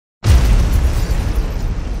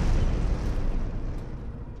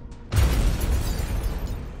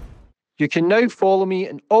You can now follow me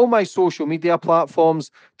on all my social media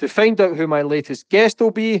platforms to find out who my latest guest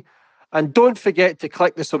will be. And don't forget to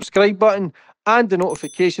click the subscribe button and the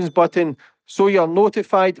notifications button so you're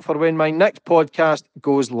notified for when my next podcast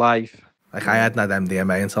goes live. Like, I hadn't had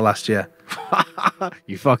MDMA until last year.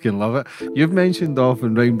 You fucking love it. You've mentioned off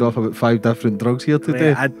and rhymed off about 5 different drugs here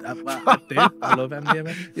today. I do. I love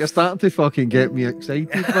MDMA. You're starting to fucking get me excited,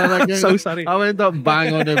 man. Again. So sorry. I'll end up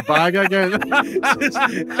bang on the bag again. The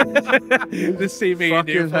CV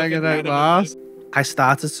fucking hanging out my ass. I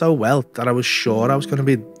started so well that I was sure I was going to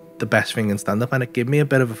be the best thing in stand-up, and it gave me a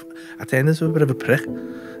bit of I turned into a bit of a prick.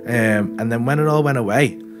 And then when it all went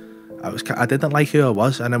away, I didn't like who I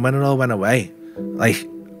was, and then when it all went away, like,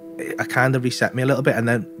 it kind of reset me a little bit. And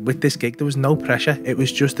then with this gig, there was no pressure. It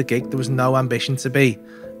was just a gig. There was no ambition to be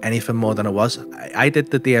anything more than I was. I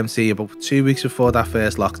did the DMC about 2 weeks before that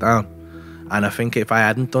first lockdown, and I think if I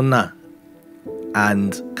hadn't done that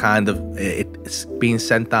and kind of it's been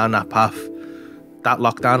sent down that path, that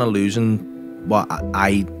lockdown and losing what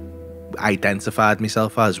I identified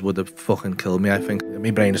myself as would have fucking killed me. I think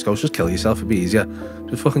my brain just goes, just kill yourself, it'd be easier.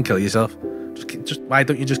 Just fucking kill yourself. Just why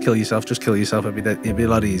don't you just kill yourself? Just kill yourself, it'd be a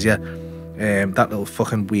lot easier. That little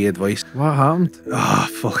fucking weird voice. What happened? Oh,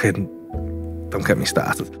 fucking, don't get me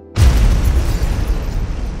started.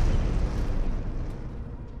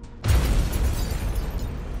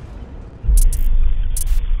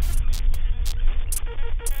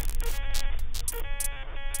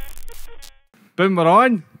 Boom, we're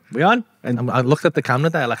on. We on? And I looked at the camera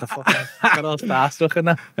there like a fucking got all starstruck in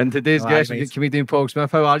there. And today's guest is comedian Paul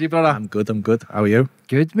Smith. How are you, brother? I'm good. How are you?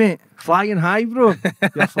 Good, mate. Flying high, bro.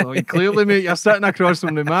 Clearly, mate, you're sitting across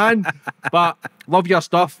from the man. But love your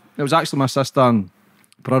stuff. It was actually my sister and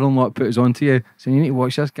brother-in-law that put us on to you, saying you need to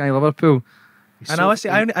watch this guy, Liverpool. I know. I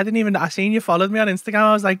didn't even. I seen you followed me on Instagram.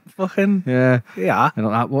 I was like, fucking yeah. And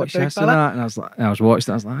I watched this and that, and I was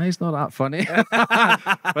watching it. I was like, it's not that funny.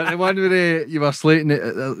 But the one where you were slating it,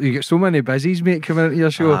 you get so many busies, mate, coming into your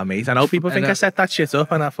show. Ah, mate. I know people think I set that shit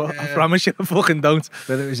up, and I promise you, I fucking don't.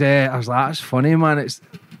 But it was. I was like, that's funny, man.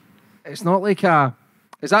 It's not like a.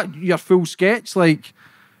 Is that your full sketch, like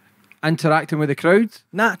interacting with the crowd?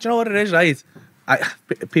 Nah, do you know what it is, right?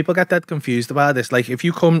 People get that confused about this. Like, if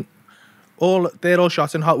you come. They're all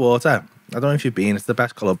shot in hot water. I don't know if you've been. It's the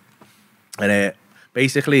best club. And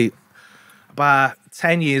basically, about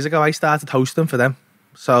 10 years ago, I started hosting for them.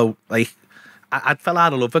 So, like, I fell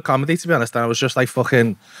out of love with comedy, to be honest. And I was just like,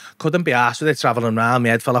 fucking, couldn't be arsed with it, travelling around. My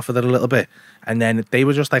head fell off with it a little bit. And then they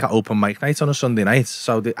were just like an open mic night on a Sunday night.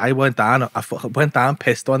 So I went down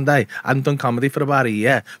pissed one day. I hadn't done comedy for about a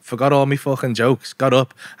year. Forgot all my fucking jokes. Got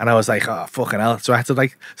up and I was like, oh, fucking hell. So I had to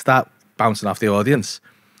like start bouncing off the audience.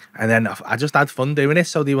 And then I just had fun doing it.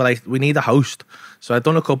 So they were like, we need a host. So I'd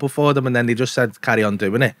done a couple for them and then they just said, carry on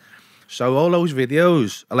doing it. So all those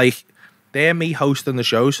videos, like, they're me hosting the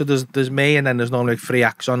show. So there's me and then there's normally like 3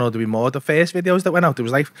 acts on, or there'll be more. The first videos that went out, they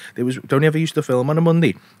only ever used to film on a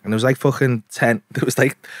Monday. And there was like fucking 10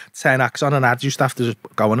 acts on, and I'd just have to just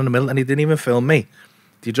go on in the middle, and they didn't even film me.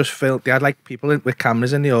 They had like people with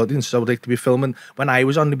cameras in the audience. So they'd be filming, when I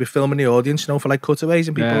was on, they'd be filming the audience, you know, for like cutaways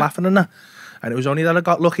and people laughing and that. And it was only that I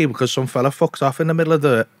got lucky because some fella fucks off in the middle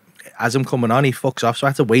of as I'm coming on, he fucks off. So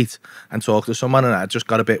I had to wait and talk to someone. And I just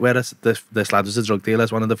got a bit where this lad was a drug dealer.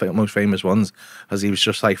 It's one of the most famous ones. Because he was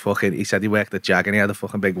just like fucking, he said he worked at Jag and he had a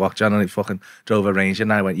fucking big watch on and he fucking drove a Ranger.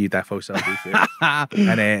 And I went, you defo sell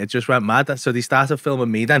and it just went mad. So they started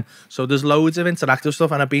filming me then. So there's loads of interactive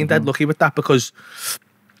stuff. And I've been dead lucky with that because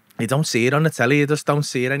you don't see it on the telly. You just don't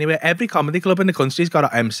see it anywhere. Every comedy club in the country's got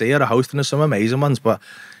an MC or a host, and there's some amazing ones. But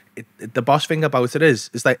the boss thing about it is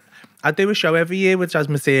like, I do a show every year which has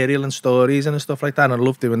material and stories and stuff like that, and I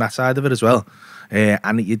love doing that side of it as well.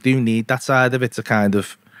 And you do need that side of it to kind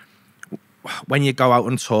of, when you go out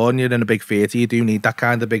and tour and you're in a big theatre, you do need that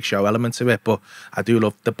kind of big show element to it. But I do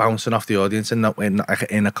love the bouncing off the audience in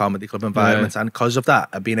a comedy club environment. And because of that,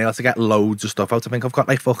 I've been able to get loads of stuff out. I think I've got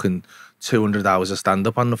like fucking 200 hours of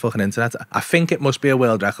stand-up on the fucking internet. I think it must be a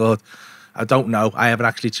world record. I don't know. I haven't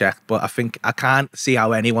actually checked, but I can't see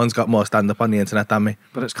how anyone's got more stand-up on the internet than me.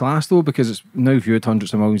 But it's class though, because it's now viewed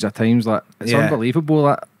hundreds of millions of times. Like, it's unbelievable.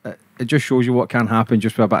 That it just shows you what can happen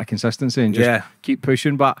just with a bit of consistency and just keep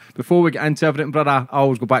pushing. But before we get into everything, brother, I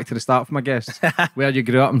always go back to the start for my guests. Where you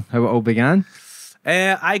grew up and how it all began.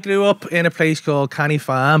 I grew up in a place called Canny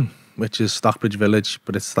Farm, which is Stockbridge Village,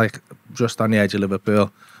 but it's like just on the edge of Liverpool.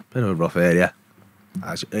 Bit of a rough area.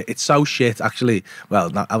 It's so shit, actually.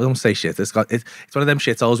 Well, I won't say shit. It's one of them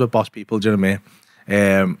shitholes with boss people. Do you know what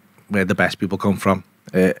I mean? Where the best people come from.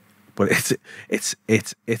 But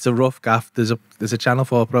it's a rough gaff. There's a Channel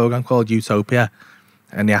 4 program called Utopia,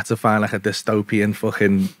 and you had to find like a dystopian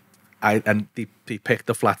fucking. And they picked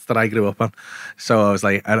the flats that I grew up on. So I was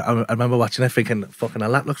like, I remember watching it thinking, fucking,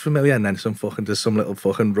 that looks familiar. And then there's some little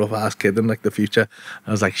fucking rough ass kid in like the future.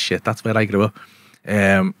 I was like, shit, that's where I grew up.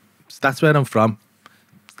 So that's where I'm from.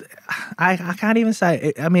 I can't even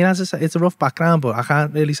say, I mean, as I say, it's a rough background, but I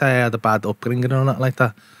can't really say I had a bad upbringing or nothing like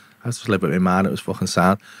that. I just lived with my man. It was fucking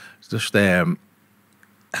sad. It's just,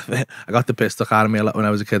 I got the piss took out of me a lot when I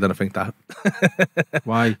was a kid, and I think that.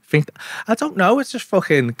 Why? I don't know. It's just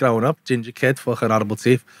fucking growing up, ginger kid, fucking horrible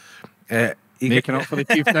teeth. Making up for the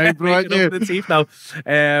teeth now, bro. Making up for the teeth now.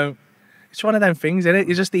 It's one of them things, isn't it?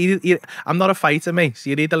 You just I'm not a fighter, mate.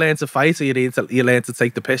 So you either learn to fight or you learn to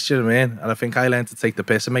take the piss. You know what I mean? And I think I learned to take the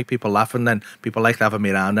piss and make people laugh, and then people liked having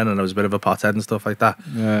me around then, and I was a bit of a pothead and stuff like that.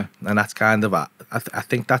 Yeah. And that's kind of I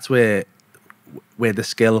think that's where the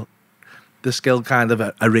skill kind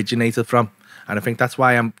of originated from, and I think that's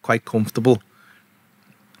why I'm quite comfortable.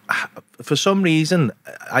 For some reason,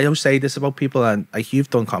 I always say this about people, and like, you've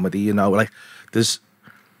done comedy, you know, like there's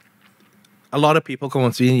a lot of people come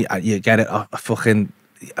on to you and you get it,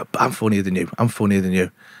 I'm funnier than you,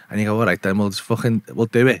 and you go, all right then, we'll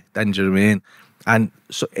do it then, do you know what I mean? And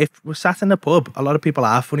so if we're sat in the pub, a lot of people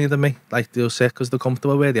are funnier than me, like they'll say because they're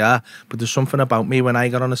comfortable where they are, but there's something about me when I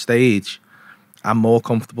get on a stage, I'm more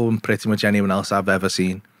comfortable than pretty much anyone else I've ever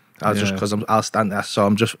seen. Just because I'll stand there,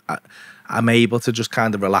 so I'm able to just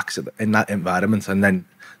kind of relax in that environment, and then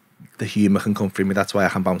the humour can come through me. That's why I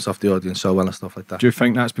can bounce off the audience so well and stuff like that. Do you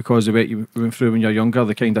think that's because of what you went through when you're younger,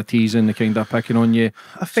 the kind of teasing, the kind of picking on you?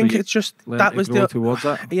 I think it's just that was towards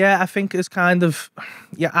that. Yeah, I think it's kind of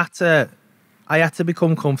I had to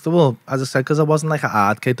become comfortable, as I said, because I wasn't like a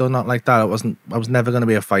hard kid or not like that. I was never going to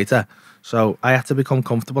be a fighter, so I had to become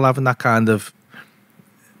comfortable having that kind of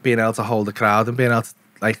being able to hold the crowd and being able to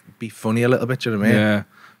like be funny a little bit. You know what I mean? Yeah.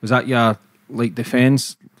 Was that your like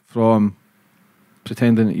defence from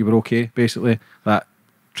pretending that you were okay, basically? That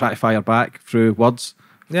try to fire back through words,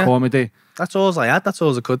 comedy. That's all I had. That's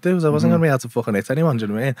all I could do. I wasn't going to be able to fucking hit anyone. Do you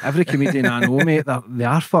know what I mean? Every comedian I know, mate, they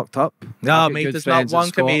are fucked up. No, mate, there's not one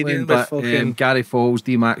comedian with fucking Gary Falls,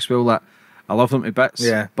 D Maxwell. That I love them to bits.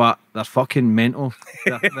 Yeah, but they're fucking mental.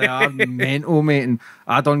 They are mental, mate. And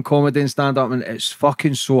I done comedy and stand up, and it's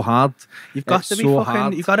fucking so hard. You've got to be so fucking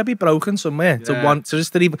hard. You've got to be broken somewhere to want to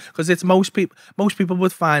just even, because it's most people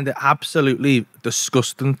would find it absolutely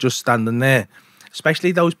disgusting just standing there.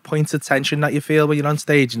 Especially those points of tension that you feel when you're on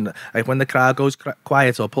stage, and like when the crowd goes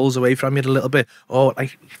quiet or pulls away from you a little bit, or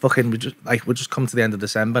like fucking we just come to the end of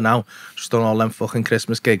December now, just done all them fucking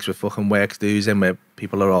Christmas gigs with fucking work dues in where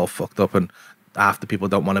people are all fucked up and half the people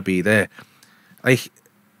don't want to be there. Like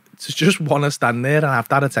to just want to stand there and have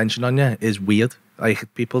that attention on you is weird.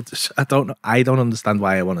 Like people just, I don't understand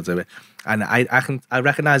why I want to do it, and I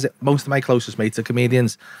recognise it. Most of my closest mates are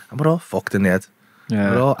comedians, and we're all fucked in the head.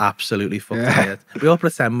 Yeah. We're all absolutely fucked in the head. We all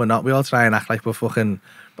pretend we're not. We all try and act like we're fucking...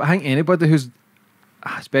 But I think anybody who's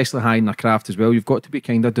especially high in their craft as well, you've got to be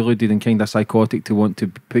kind of deluded and kind of psychotic to want to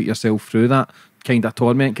put yourself through that kind of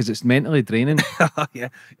torment, because it's mentally draining. Yeah,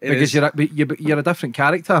 because you're a different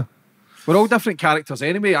character. We're all different characters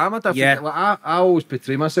anyway. I'm a different... Yeah. Like, I always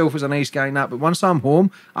portray myself as a nice guy and that, but once I'm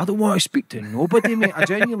home, I don't want to speak to nobody, mate. I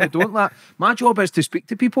genuinely don't. Like, my job is to speak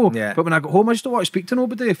to people, but when I go home, I just don't want to speak to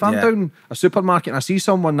nobody. If I'm down a supermarket and I see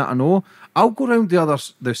someone that I know, I'll go round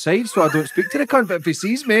the side so I don't speak to the cunt. But if he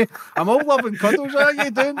sees me, I'm all loving cuddles. How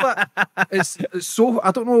you doing? But it's so...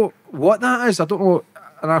 I don't know what that is. I don't know.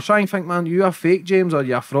 And I try and think, man, you are fake, James, or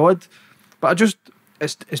you're a fraud. But I just...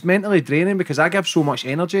 It's mentally draining because I give so much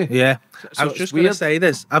energy. Yeah. So I was just going to say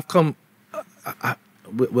this. I've come...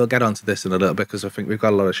 we'll get onto this in a little bit because I think we've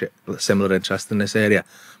got a lot of similar interest in this area.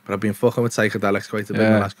 But I've been fucking with psychedelics quite a bit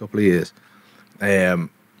in the last couple of years. And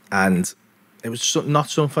it was not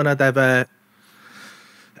something I'd ever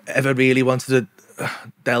really wanted to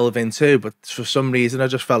delve into. But for some reason, I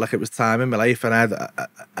just felt like it was time in my life. And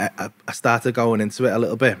I started going into it a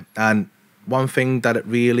little bit. And one thing that it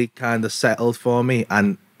really kind of settled for me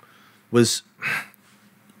and was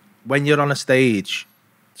when you're on a stage,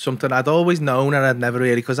 something I'd always known and I'd never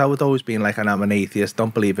really, because I would always been like, and I'm an atheist,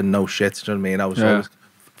 don't believe in no shit, do you know what I mean? I was always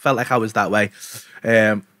felt like I was that way.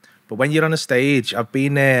 But when you're on a stage, I've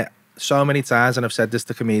been there so many times and I've said this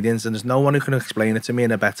to comedians and there's no one who can explain it to me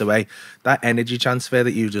in a better way. That energy transfer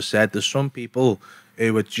that you just said, there's some people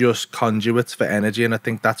who are just conduits for energy, and I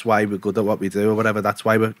think that's why we're good at what we do or whatever. That's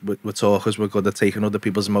why we're talkers. We're good at taking other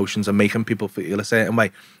people's emotions and making people feel a certain way.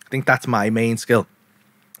 I think that's my main skill.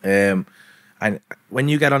 And when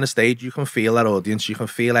you get on a stage, you can feel that audience. You can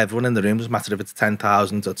feel everyone in the room. Doesn't matter if it's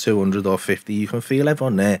 10,000 or 200 or 50. You can feel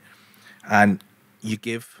everyone there, and you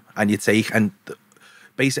give and you take. And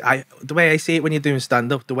basically, the way I see it when you're doing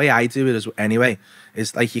stand-up, the way I do it anyway,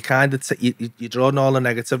 is like you kind of you're drawing all the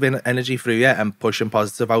negative energy through you and pushing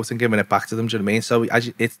positive out and giving it back to them. Do you know what I mean? So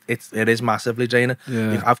it is massively draining.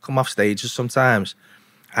 Yeah. I've come off stages sometimes,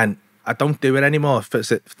 and I don't do it anymore.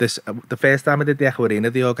 The first time I did the Echo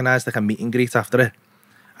Arena, they organised like a meet and greet after it,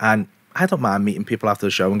 and I don't mind meeting people after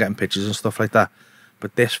the show and getting pictures and stuff like that.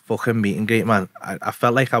 But this fucking meet and greet, man, I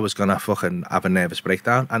felt like I was gonna fucking have a nervous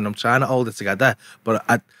breakdown, and I'm trying to hold it together. But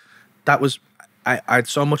I had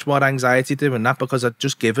so much more anxiety doing that because I'd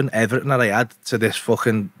just given everything that I had to this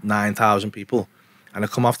fucking 9,000 people. And I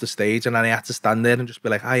come off the stage and then I had to stand there and just be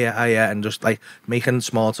like, hiya, and just like making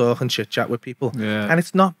small talk and chit chat with people. Yeah. And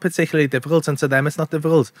it's not particularly difficult, and to them it's not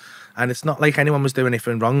difficult. And it's not like anyone was doing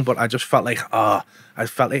anything wrong, but I just felt like, I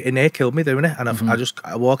felt like it near killed me doing it. And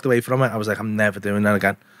I walked away from it. I was like, I'm never doing that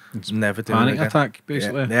again. I'm never doing it again. Panic attack,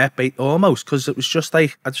 basically. Yeah, almost, because it was just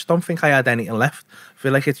like, I just don't think I had anything left. I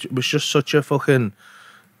feel like it was just such a fucking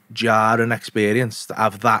jarring experience to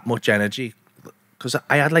have that much energy. Because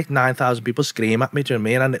I had like 9,000 people scream at me, do you know what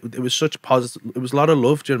I mean? And it was such positive, it was a lot of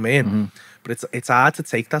love, do you know what I mean? But it's hard to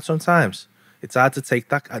take that sometimes. It's hard to take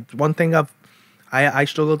that. One thing I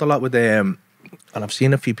struggled a lot with, and I've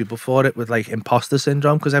seen a few people for it, with like imposter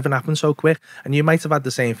syndrome, because everything happened so quick. And you might have had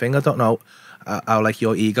the same thing. I don't know how like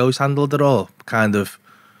your egos handled it all, kind of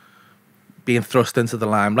being thrust into the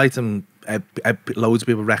limelight, and loads of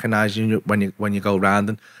people recognise you when you go round,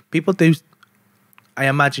 and people do. I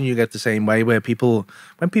imagine you get the same way, where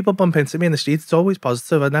when people bump into me in the street, it's always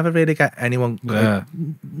positive. I never really get anyone.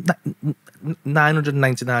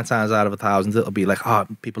 999 times out of 1,000, it'll be like,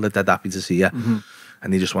 people are dead happy to see you,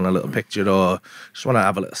 and they just want a little picture, or just want to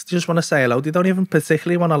have just want to say hello. They don't even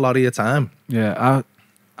particularly want a lot of your time. Yeah,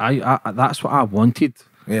 I that's what I wanted.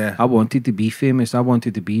 Yeah, I wanted to be famous. I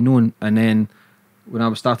wanted to be known. And then when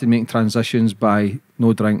I started making transitions by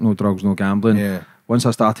no drink, no drugs, no gambling. Yeah. Once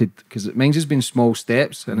I started, because mine's has been small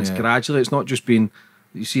steps, and it's gradually. It's not just been,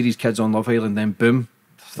 you see these kids on Love Island, then boom,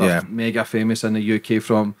 mega famous in the UK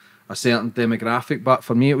from a certain demographic. But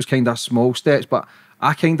for me, it was kind of small steps. But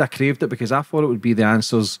I kind of craved it because I thought it would be the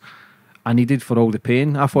answers I needed for all the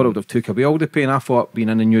pain. I thought it would have took away all the pain. I thought being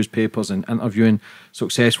in the newspapers and interviewing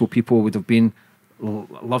successful people would have been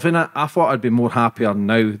loving it. I thought I'd be more happier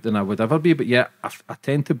now than I would ever be. But yet, I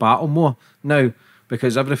tend to battle more now,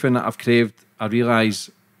 because everything that I've craved, I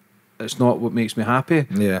realise it's not what makes me happy,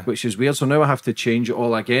 which is weird. So now I have to change it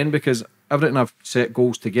all again, because everything I've set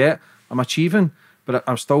goals to get, I'm achieving, but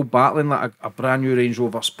I'm still battling like a brand new Range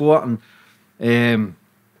Rover Sport and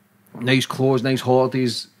nice clothes, nice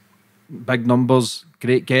holidays, big numbers,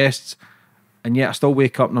 great guests, and yet I still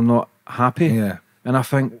wake up and I'm not happy. Yeah. And I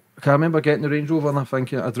think, I remember getting the Range Rover and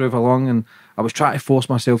I drove along and I was trying to force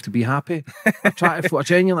myself to be happy. I was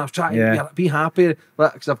trying to be happy,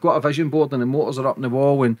 because I've got a vision board and the motors are up on the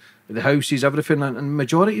wall and the houses, everything, and the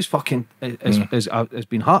majority is fucking has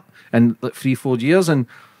been hurt in like 3-4 years, and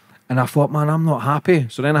I thought, man, I'm not happy.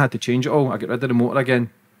 So then I had to change it all. I got rid of the motor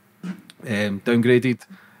again, downgraded,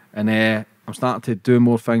 and I'm starting to do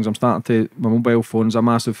more things. My mobile phone's a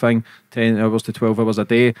massive thing, 10 hours to 12 hours a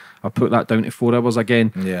day. I put that down to 4 hours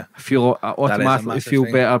again. Yeah. I automatically feel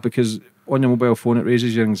better, because on your mobile phone it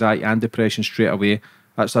raises your anxiety and depression straight away.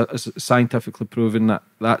 It's scientifically proven that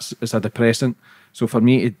it's a depressant. So for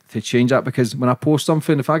me to change that, because when I post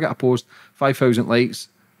something, if I get a post, 5,000 likes,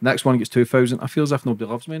 next one gets 2,000, I feel as if nobody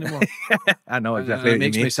loves me anymore. I know exactly. It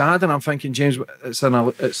makes me sad, and I'm thinking, James, it's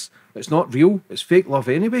not real. It's fake love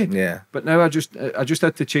anyway. Yeah. But now I just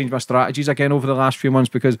had to change my strategies again over the last few months,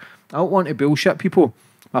 because I don't want to bullshit people.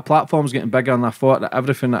 My platform's getting bigger, and I thought that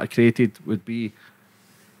everything that I created would be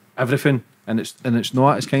everything, and it's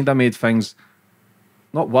not. It's kind of made things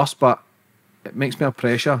not worse, but it makes me have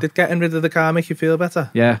pressure. Did getting rid of the car make you feel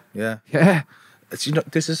better? Yeah. It's,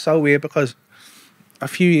 this is so weird, because a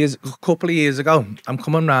couple of years ago, I'm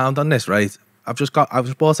coming round on this, right? I've just bought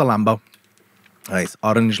a Lambo, right?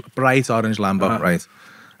 Bright orange Lambo, right?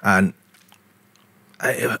 And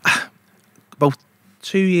about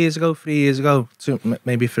 3 years ago,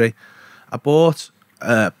 maybe 3, I bought,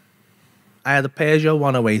 I had a Peugeot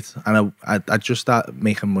 108, and I just started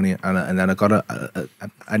making money, and then I got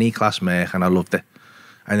an E-Class Merc, and I loved it.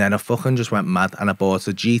 And then I fucking just went mad, and I bought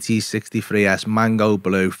a GT63S Mango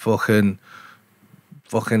Blue, fucking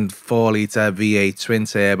 4-litre V8 twin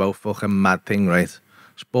turbo, fucking mad thing, right?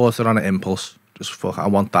 Just bought it on an impulse. I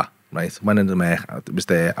want that, right? Went in the Merc, it was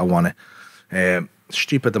there, I want it.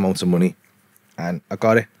 Stupid amount of money, and I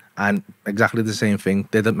got it. And exactly the same thing,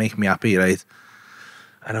 didn't make me happy, right?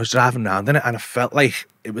 And I was driving around in it, and I felt like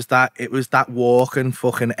it was that walking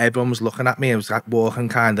fucking, everyone was looking at me. It was that walking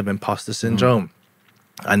kind of imposter syndrome.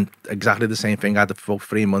 And exactly the same thing. I had it for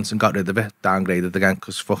 3 months and got rid of it, downgraded again,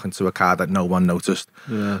 because fucking to a car that no one noticed.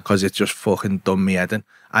 Because it just fucking done me head in.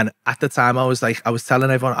 And at the time, I was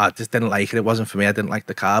telling everyone, I just didn't like it. It wasn't for me. I didn't like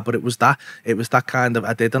the car. But it was that kind of,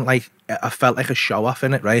 I felt like a show off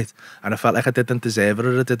in it, right? And I felt like I didn't deserve it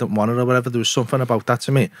or I didn't want it or whatever. There was something about that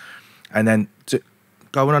to me. And then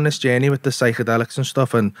going on this journey with the psychedelics and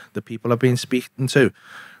stuff and the people I've been speaking to,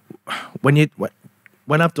 when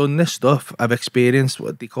I've done this stuff, I've experienced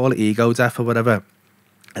what they call it ego death or whatever.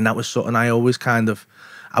 And that was something I always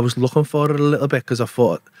I was looking for it a little bit because I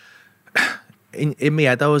thought, in my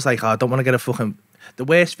head, I was like, oh, I don't want to get a fucking... The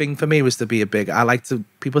worst thing for me was to be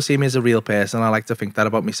people see me as a real person. I like to think that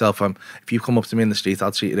about myself. If you come up to me in the street,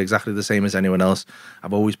 I'll treat you exactly the same as anyone else.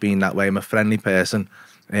 I've always been that way. I'm a friendly person.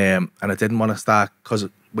 And I didn't want to start, because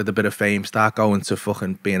with a bit of fame, start going to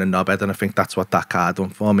fucking being a knobhead. And I think that's what that car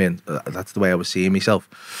done for me. And that's the way I was seeing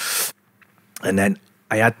myself. And then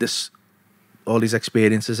I had all these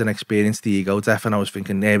experiences and experienced the ego death. And I was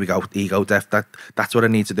thinking, there we go, ego death. That's what I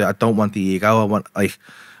need to do. I don't want the ego.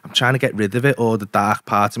 I'm trying to get rid of it, or the dark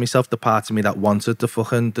part of myself, the part of me that wanted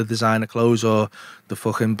the designer clothes or the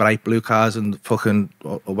fucking bright blue cars and fucking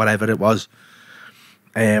or whatever it was.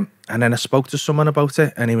 And then I spoke to someone about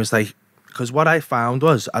it, and he was like, because what I found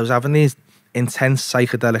was I was having these intense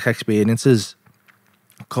psychedelic experiences,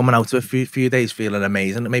 coming out to a few days feeling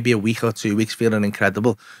amazing, maybe a week or 2 weeks feeling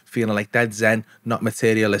incredible, feeling like dead zen, not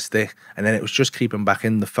materialistic, and then it was just creeping back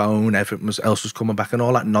in. The phone, everything else was coming back, and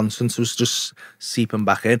all that nonsense was just seeping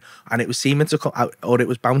back in, and it was seeming to come out, or it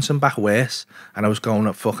was bouncing back worse. And I was going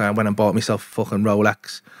up fucking, I went and bought myself a fucking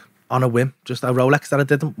Rolex on a whim, just a Rolex that I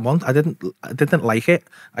didn't want. I didn't like it.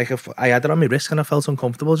 I had it on my wrist and I felt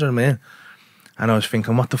uncomfortable, do you know what I mean? And I was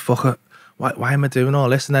thinking, what the fuck, why am I doing all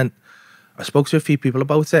this? And then I spoke to a few people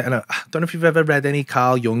about it, and I don't know if you've ever read any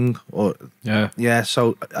Carl Jung or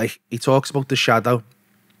so he talks about the shadow,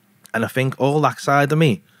 and I think all that side of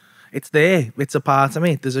me, it's there, it's a part of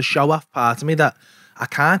me. There's a show-off part of me that I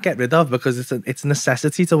can't get rid of because it's a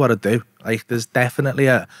necessity to what I do. Like, there's definitely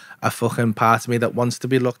a fucking part of me that wants to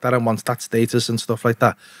be looked at and wants that status and stuff like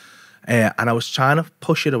that. And I was trying to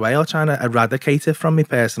push it away or trying to eradicate it from my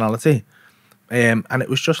personality. And it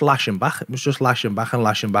was just lashing back. It was just lashing back and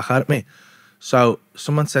lashing back at me. So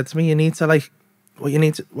someone said to me, you need to what you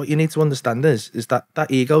need to understand is that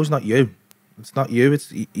ego's not you. It's not you.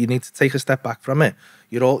 You need to take a step back from it.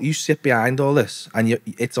 You sit behind all this, and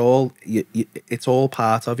it's all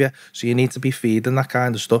part of you. So you need to be feeding that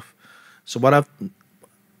kind of stuff. So what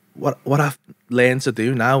I've learned to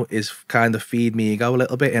do now is kind of feed me ego a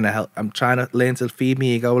little bit I'm trying to learn to feed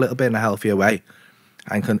me ego a little bit in a healthier way,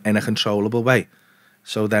 and in a controllable way.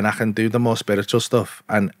 So then I can do the more spiritual stuff,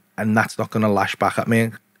 and that's not going to lash back at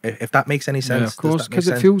me. If that makes any sense. Yeah, of course, because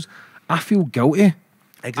I feel guilty.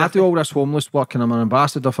 Exactly. I do all this homeless work and I'm an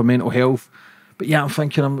ambassador for mental health, but yeah, I'm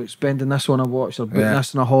thinking I'm spending this on a watch or putting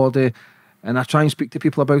this on a holiday, and I try and speak to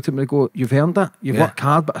people about it and they go, you've earned it, you've worked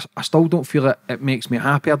hard, but I still don't feel it makes me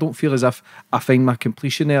happy. I don't feel as if I find my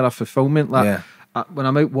completion there, a fulfillment. When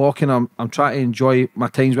I'm out walking, I'm trying to enjoy my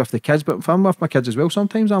times with the kids, but if I'm with my kids as well,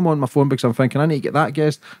 sometimes I'm on my phone because I'm thinking I need to get that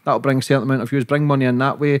guest, that'll bring a certain amount of views, bring money in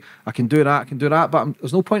that way, I can do that, but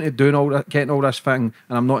there's no point in doing all that, getting all this thing,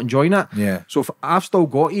 and I'm not enjoying it. So if I've still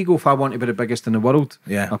got ego, if I want to be the biggest in the world,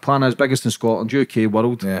 my plan is biggest in Scotland, UK,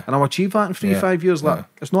 world, and I'll achieve that in 3-5 years.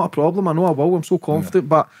 It's not a problem, I know I will, I'm so confident,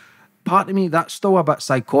 but part of me, that's still a bit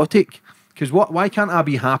psychotic, because why can't I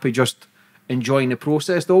be happy just enjoying the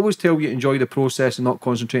process? They always tell you to enjoy the process and not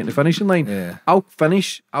concentrate on the finishing line. I'll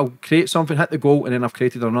finish, I'll create something, hit the goal, and then I've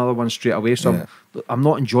created another one straight away. So I'm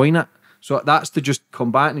not enjoying it. So that's to just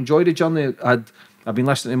come back and enjoy the journey. I've been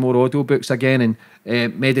listening to more audiobooks again,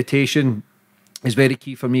 and meditation is very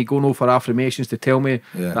key for me. Going over affirmations to tell me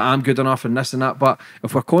that I'm good enough and this and that. But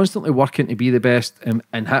if we're constantly working to be the best and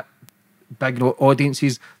hit big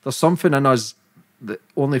audiences, there's something in us that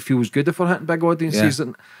only feels good if we're hitting big audiences,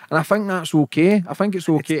 and I think that's okay. I think it's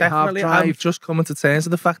okay to have drive. I'm just coming to terms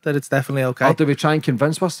with the fact that it's definitely okay. Or do we try and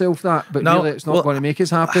convince ourselves that, but no, really it's not going to make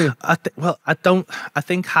us happy? I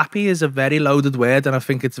think happy is a very loaded word, and I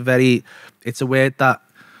think it's a word that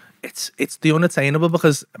it's the unattainable,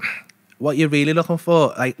 because what you're really looking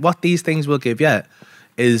for, like what these things will give you,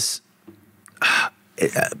 is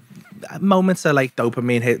moments of like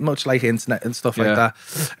dopamine hit, much like internet and stuff like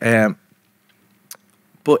that.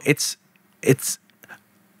 But it's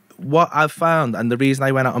what I've found, and the reason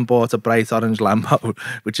I went out and bought a bright orange Lambo,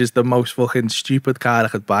 which is the most fucking stupid car I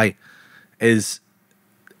could buy, is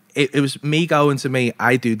it was me going to me,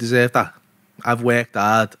 I do deserve that. I've worked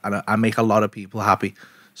hard and I make a lot of people happy.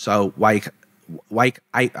 So why like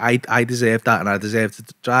I deserve that, and I deserve to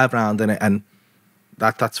drive around in it, and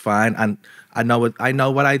that's fine. And I know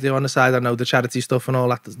what I do on the side. I know the charity stuff and all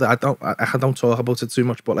that. I don't talk about it too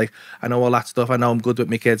much, but like I know all that stuff. I know I'm good with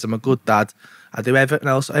my kids. I'm a good dad. I do everything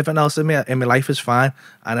else. Everything else in my life is fine,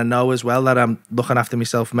 and I know as well that I'm looking after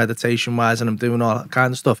myself meditation wise, and I'm doing all that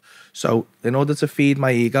kind of stuff. So in order to feed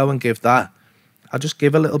my ego and give that, I just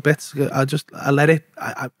give a little bit. I let it.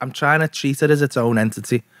 I'm trying to treat it as its own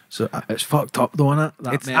entity. So it's fucked up, though, isn't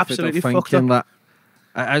it? It's absolutely fucked up.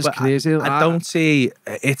 It is crazy. I don't see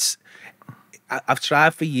it's. I've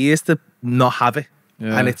tried for years to not have it,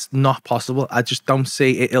 and it's not possible. I just don't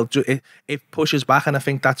see it. It pushes back, and I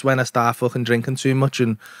think that's when I start fucking drinking too much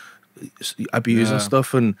and abusing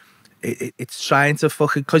stuff, and it's trying to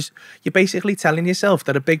fucking, because you're basically telling yourself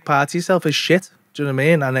that a big part of yourself is shit. Do you know what I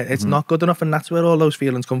mean? And it's not good enough, and that's where all those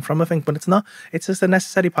feelings come from, I think. But it's not. It's just a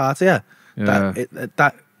necessary part of you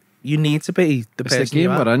that you need to be the person. It's the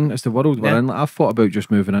game we're in. It's the world we're in. Like, I've thought about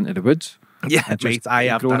just moving into the woods. Yeah, mate, I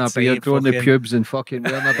have growing a beard, growing the pubes, and fucking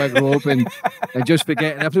wearing a big robe, and just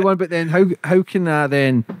forgetting everyone. But then, how can I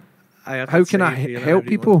then? How can I help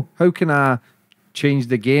people? How can I change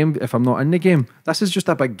the game if I'm not in the game? This is just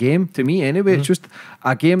a big game to me, anyway. It's just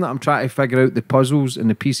a game that I'm trying to figure out the puzzles and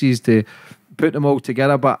the pieces to put them all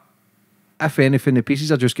together. But if anything, the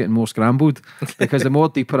pieces are just getting more scrambled because the more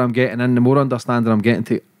deeper I'm getting in, the more understanding I'm getting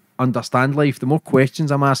to understand life, the more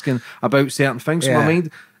questions I'm asking about certain things. So my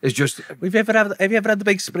mind is just. Have you ever had the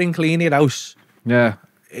big spring clean in your house? Yeah.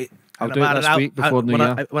 I'll do it this week before New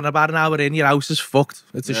Year. When about an hour in, your house is fucked.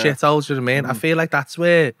 It's a shithole. Do you know what I mean? I feel like that's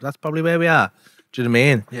probably where we are. Do you know what I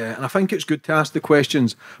mean? Yeah, and I think it's good to ask the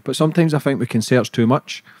questions, but sometimes I think we can search too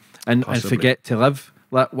much and forget to live.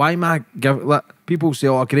 Like, why am I people say,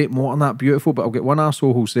 oh, great motor and that, beautiful, but I'll get one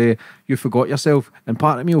arsehole who'll say, you forgot yourself. And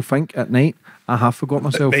part of me will think at night, I have forgot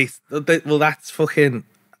myself. Well, that's fucking.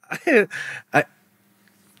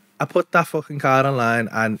 I put that fucking car online,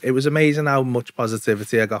 and it was amazing how much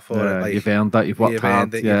positivity I got for it. Like, you've earned that, you've worked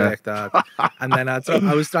hard. You've worked hard. And then I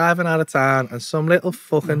was driving out of town, and some little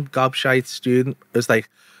fucking gobshite student was like,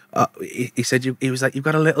 he said, he was like, you've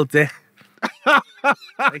got a little dick.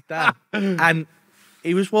 Like that. And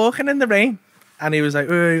he was walking in the rain, and he was like,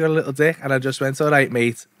 oh, you got a little dick. And I just went, all right,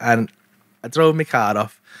 mate. And I drove my car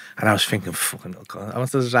off, and I was thinking, fucking little cunt. I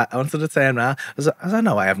wanted to turn around. I was like,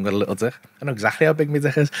 no, I haven't got a little dick. I know exactly how big my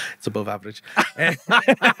dick is. It's above average. But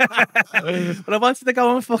I wanted to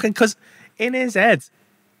go and fucking, because in his head,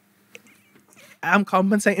 I'm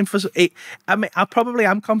compensating for it. I mean, I probably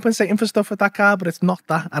am compensating for stuff with that car, but it's not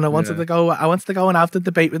that. And I wanted to go. I wanted to go and have the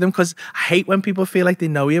debate with him, because I hate when people feel like they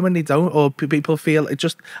know you when they don't, or people feel it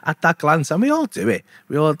just at that glance. And we all do it.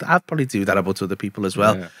 I probably do that about other people as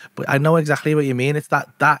well. Yeah. But I know exactly what you mean. It's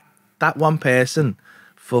that one person,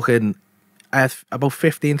 fucking, I have about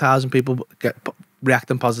 15,000 people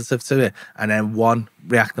reacting positive to it, and then one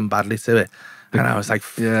reacting badly to it. And I was like,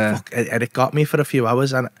 fuck, and it got me for a few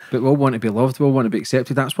hours. But we all want to be loved, we all want to be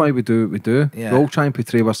accepted. That's why we do what we do. Yeah. We all try and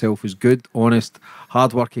portray ourselves as good, honest,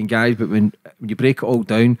 hard-working guys, but when you break it all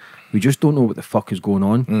down, we just don't know what the fuck is going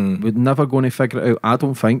on. We're never going to figure it out, I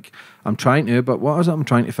don't think. I'm trying to, but what is it I'm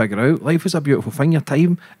trying to figure out? Life is a beautiful thing. Your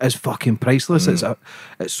time is fucking priceless. It's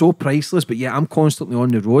so priceless, but yeah, I'm constantly on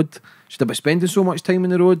the road. Should I be spending so much time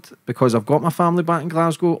on the road because I've got my family back in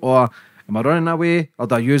Glasgow, or am I running away, or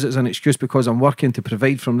do I use it as an excuse because I'm working to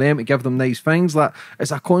provide from them, to give them nice things? Like,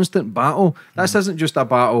 it's a constant battle. This isn't just a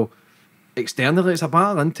battle externally, it's a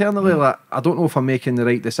battle internally. Like, I don't know if I'm making the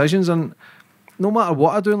right decisions, and no matter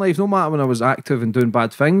what I do in life, no matter when I was active and doing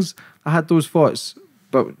bad things, I had those thoughts.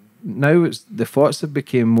 But now it's the thoughts have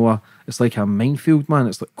become more, it's like a minefield, man.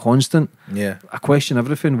 It's like constant. Yeah. I question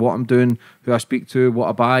everything, what I'm doing, who I speak to, what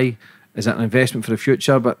I buy. Is it an investment for the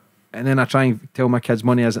future? And then I try and tell my kids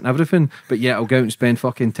money isn't everything, but yet I'll go out and spend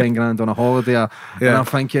fucking 10 grand on a holiday. And I'm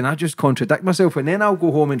thinking, I just contradict myself. And then I'll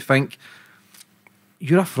go home and think,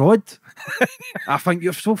 you're a fraud. I think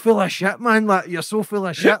you're so full of shit, man. Like, you're so full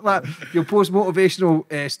of shit. Like, you'll post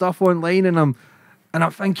motivational stuff online, and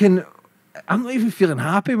I'm thinking, I'm not even feeling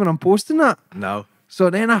happy when I'm posting that. No. So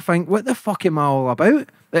then I think, what the fuck am I all about?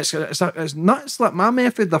 It's nuts. Like, my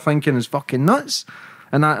method of thinking is fucking nuts.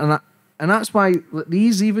 And that's why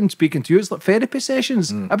these, even speaking to you, it's like therapy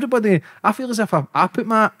sessions. Everybody, I feel as if I put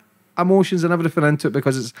my emotions and everything into it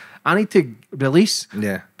because I need to release.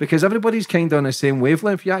 Yeah. Because everybody's kind of on the same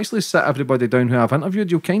wavelength. You actually sit everybody down who I've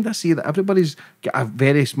interviewed, you'll kind of see that everybody's got a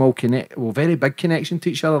very very big connection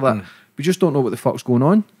to each other. That we just don't know what the fuck's going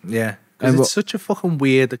on. Yeah. Because it's such a fucking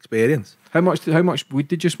weird experience. How much weed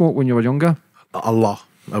did you smoke when you were younger? A lot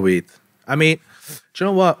of weed. I mean, do you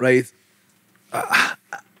know what, right?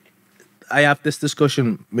 I have this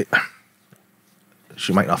discussion.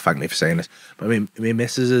 She might not thank me for saying this, but I mean, my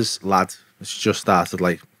missus's lad has just started,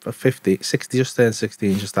 like, for 60, just turned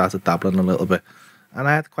 16, just started dabbling a little bit. And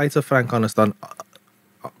I had quite a frank, honest on,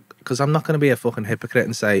 because I'm not going to be a fucking hypocrite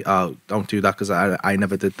and say, oh, don't do that, because I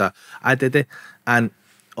never did that. I did it. And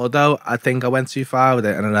although I think I went too far with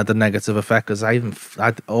it and it had a negative effect, because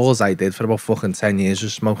all I did for about fucking 10 years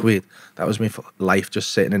was smoke weed. That was my life,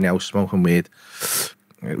 just sitting in the house smoking weed.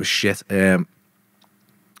 It was shit. But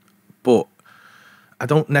I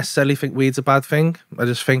don't necessarily think weed's a bad thing. I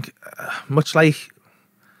just think, much like,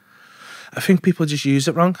 I think people just use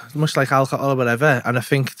it wrong, much like alcohol or whatever. And I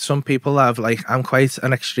think some people have, like, I'm quite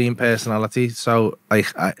an extreme personality, so, like,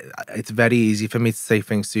 it's very easy for me to take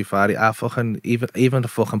things too far. I fucking, even a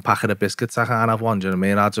fucking packet of biscuits, I can't have one, do you know what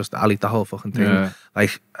I mean? I'll eat the whole fucking thing. Yeah.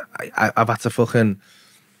 Like, I've had to fucking,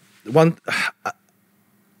 I've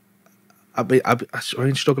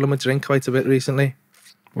been struggling with drink quite a bit recently.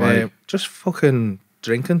 Right. Just fucking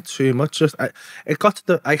drinking too much. It got to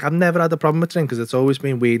the, I've never had a problem with drink because it's always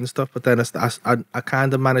been weed and stuff, but then I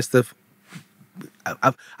kind of managed to,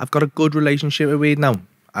 I've got a good relationship with weed now,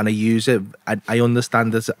 and I use it. I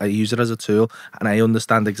understand it. I use it as a tool, and I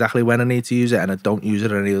understand exactly when I need to use it, and I don't use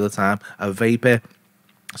it any other time. I vape it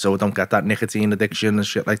so I don't get that nicotine addiction and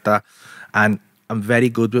shit like that, and I'm very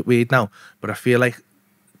good with weed now. But I feel like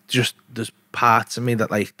just there's parts of me that,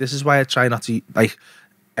 like, this is why I try not to, like,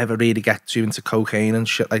 ever really get too into cocaine and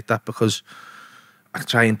shit like that, because I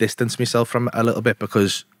try and distance myself from it a little bit,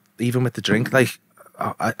 because even with the drink, like,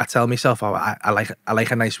 I tell myself, oh, I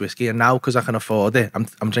like a nice whiskey, and now because I can afford it,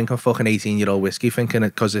 I'm drinking fucking 18-year-old whiskey, thinking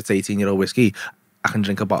it because it's 18-year-old whiskey, I can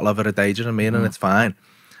drink a bottle of it a day, do you know what I mean? And it's fine.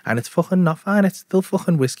 And it's fucking not fine, it's still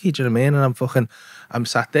fucking whiskey, do you know what I mean? And I'm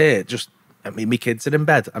sat there, just, I mean, my kids are in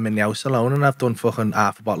bed, I'm in the house alone, and I've done fucking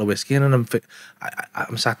half a bottle of whiskey, and I'm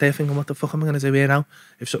sat there thinking, what the fuck am I going to do here now?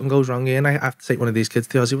 If something goes wrong here and I have to take one of these kids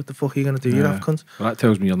to Aussie, what the fuck are you going to do, you daft cunt? Well, that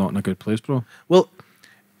tells me you're not in a good place, bro. Well,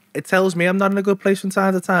 it tells me I'm not in a good place from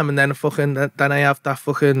time to time, and then then I have that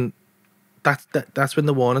fucking, that's when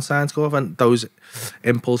the warning signs go off, and those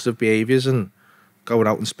impulsive behaviours and going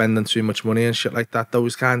out and spending too much money and shit like that,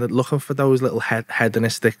 those kind of, looking for those little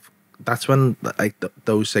hedonistic, that's when, like,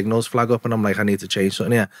 those signals flag up, and I'm like, I need to change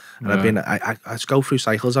something here. And I just go through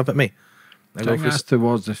cycles of it, me. I think that's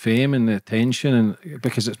towards the fame and the attention, and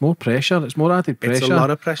because it's more pressure, it's more added pressure. It's a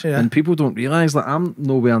lot of pressure, yeah. And people don't realise that I'm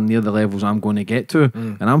nowhere near the levels I'm going to get to,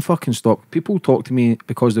 and I'm fucking stuck. People talk to me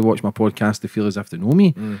because they watch my podcast, they feel as if they know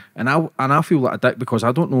me, and I feel like a dick because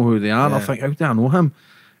I don't know who they are, and I think, how do I know him?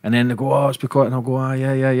 And then they go, oh, it's because, and I'll go, oh,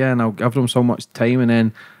 yeah, and I'll give them so much time, and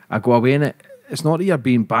then I go away, and it's not that you're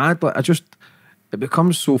being bad, like, it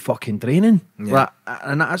becomes so fucking draining. Yeah. Like,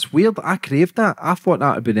 and that's weird. I craved that. I thought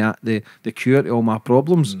that would be the cure to all my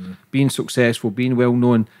problems. Being successful, being well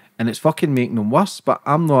known, and it's fucking making them worse. But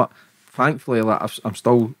I'm not, thankfully, like, I'm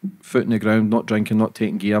still foot in the ground, not drinking, not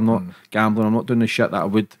taking gear, I'm not gambling, I'm not doing the shit that I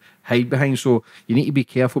would hide behind. So you need to be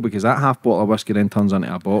careful, because that half bottle of whiskey then turns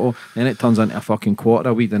into a bottle, then it turns into a fucking quarter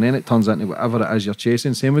of weed, and then it turns into whatever it is you're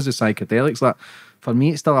chasing. Same as the psychedelics. Like, for me,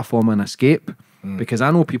 it's still a form of an escape, because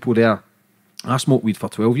I know people there. I smoked weed for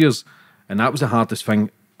 12 years, and that was the hardest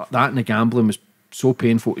thing. That and the gambling was so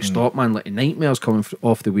painful to stop, man. Like, the nightmares coming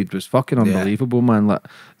off the weed was fucking unbelievable, man. Like,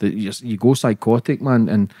 you go psychotic, man.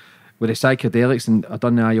 And with the psychedelics, and I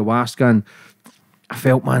done the ayahuasca, and I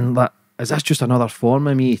felt, man, like, is this just another form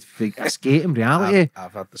of me escaping reality?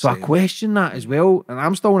 I've had the so same. I question that as well, and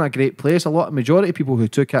I'm still in a great place. Majority of people who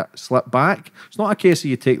took it slipped back. It's not a case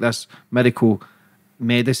of you take this medical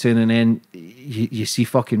medicine and then you see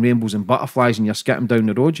fucking rainbows and butterflies and you're skipping down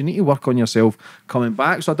the road. You need to work on yourself coming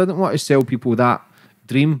back. So I didn't want to sell people that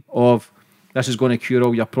dream of this is going to cure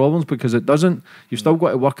all your problems, because it doesn't. You've still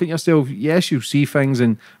got to work on yourself. Yes, you'll see things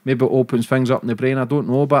and maybe it opens things up in the brain, I don't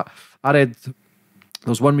know, but I read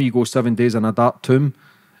there's one where you go 7 days in a dark tomb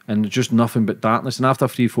and just nothing but darkness, and after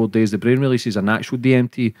 3-4 days the brain releases a natural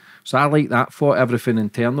DMT. So I like that for everything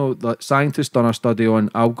internal. The scientists done a study on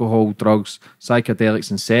alcohol, drugs, psychedelics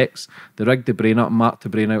and sex. They rigged the brain up and marked the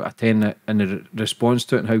brain out of 10 in the response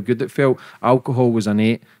to it and how good it felt. Alcohol was an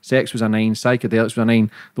 8, sex was a 9, psychedelics was a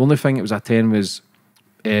 9. The only thing it was a 10 was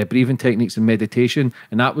breathing techniques and meditation,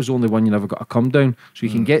 and that was the only one you never got to come down. So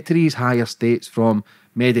you can get to these higher states from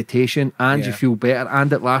meditation, and you feel better,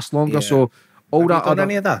 and it lasts longer. So all Have you done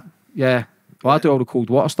any of that? Yeah. Well, I do all the cold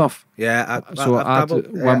water stuff. Yeah. I do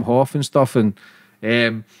Wim Hof and stuff, and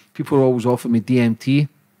people are always offering me DMT.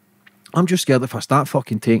 I'm just scared if I start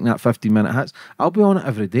fucking taking that 15-minute hits, I'll be on it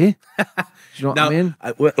every day. Do you know what I mean?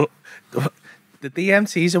 The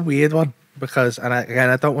DMT is a weird one. because, and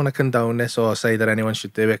I don't want to condone this or say that anyone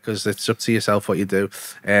should do it, because it's up to yourself what you do.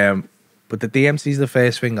 But the DMT is the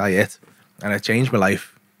first thing I hit, and it changed my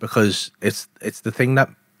life, because it's the thing that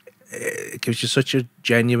it gives you such a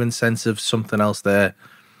genuine sense of something else there.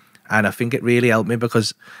 And I think it really helped me,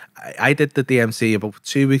 because I did the DMT about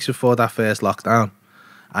 2 weeks before that first lockdown.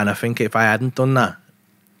 And I think if I hadn't done that,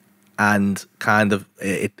 and kind of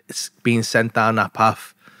it's been sent down that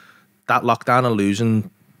path, that lockdown and losing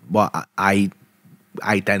what I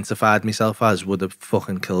identified myself as would have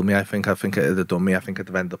fucking killed me. I think it would have done me. I think I'd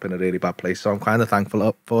have ended up in a really bad place. So I'm kind of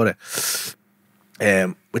thankful for it.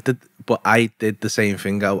 But I did the same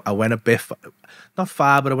thing. I went a bit, not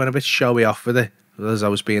far, but I went a bit showy off with it, because I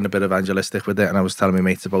was being a bit evangelistic with it, and I was telling my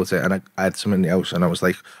mates about it, and I had some in the house, and I was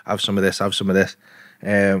like, have some of this, have some of this.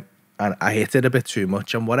 And I hit it a bit too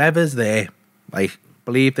much, and whatever's there, like,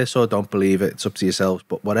 believe this or don't believe it, it's up to yourselves,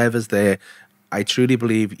 but whatever's there, I truly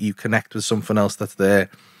believe you connect with something else that's there.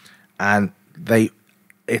 And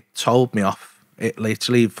it told me off. It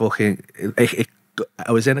literally fucking,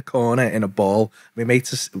 I was in a corner in a ball. My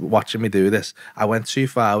mates watching me do this. I went too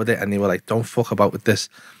far with it, and they were like, don't fuck about with this.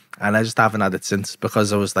 And I just haven't had it since,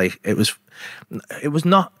 because I was like, it was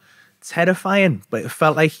not terrifying, but it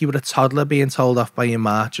felt like you were a toddler being told off by your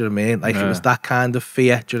ma. Do you know what I mean? Like, it was that kind of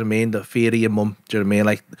fear. Do you know what I mean? The fear of your mum. Do you know what I mean?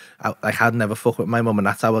 Like, I had never fucked with my mum, and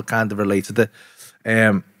that's how I kind of related it.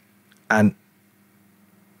 And I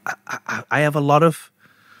have a lot of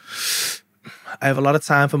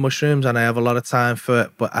time for mushrooms, and I have a lot of time for,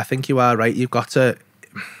 but I think you are right. You've got to,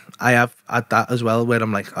 I have had that as well, where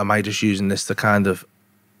I'm like, am I just using this to kind of,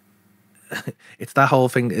 it's that whole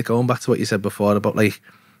thing, going back to what you said before about, like,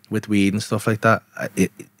 with weed and stuff like that.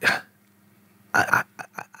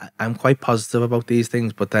 I'm quite positive about these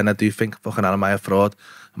things, but then I do think, fucking hell, am I a fraud?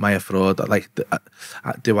 Am I a fraud? Like,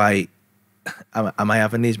 am I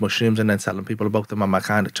having these mushrooms and then telling people about them? Am I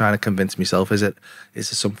kind of trying to convince myself? Is it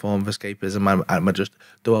some form of escapism? Am I just,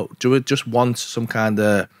 do I just want some kind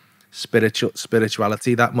of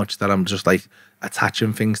spirituality that much that I'm just like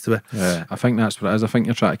attaching things to it? Yeah, I think that's what it is. I think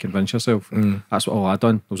you're trying to convince yourself. That's what all I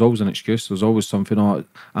done. There was always an excuse. There was always something. Oh,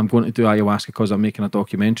 I'm going to do ayahuasca because I'm making a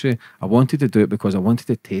documentary. I wanted to do it because I wanted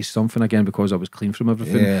to taste something again, because I was clean from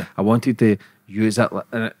everything. Yeah. I wanted to use it.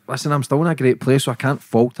 Listen, I'm still in a great place, so I can't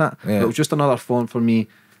fault it. Yeah. It was just another form for me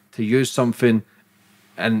to use something,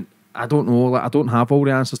 and I don't know. Like, I don't have all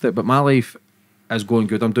the answers to it, but my life is going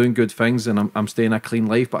good. I'm doing good things, and I'm staying a clean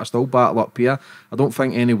life, but I still battle up here. I don't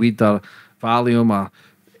think any weed or Valium or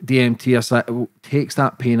DMT or takes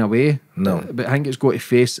that pain away. No. But I think it's got to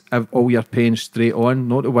face all your pain straight on,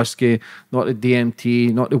 not the whiskey, not the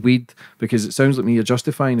DMT, not the weed, because it sounds like me, you're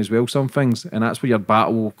justifying as well some things, and that's where your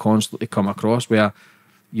battle will constantly come across, where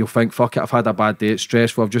you'll think, fuck it, I've had a bad day, it's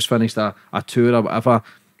stressful, I've just finished a tour or whatever.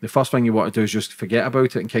 The first thing you want to do is just forget about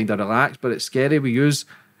it and kind of relax, but it's scary. We use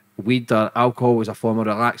weed or alcohol as a form of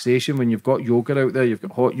relaxation when you've got yoga out there, you've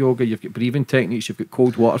got hot yoga, you've got breathing techniques, you've got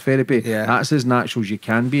cold water therapy. Yeah. That's as natural as you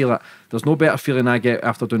can be. Like, there's no better feeling I get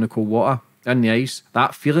after doing the cold water in the ice.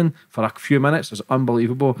 That feeling for a few minutes is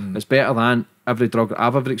unbelievable. It's better than every drug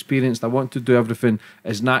I've ever experienced. I want to do everything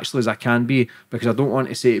as natural as I can be, because I don't want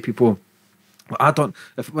to say to people,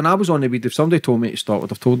 when I was on the weed, if somebody told me to stop, I'd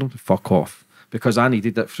have told them to fuck off, because I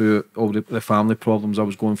needed it through all the family problems I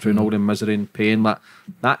was going through and all the misery and pain.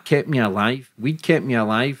 That kept me alive. Weed kept me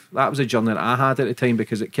alive. That was a journey that I had at the time,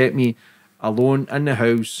 because it kept me alone in the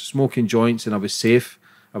house, smoking joints, and I was safe.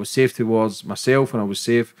 I was safe towards myself, and I was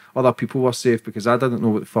safe. Other people were safe, because I didn't know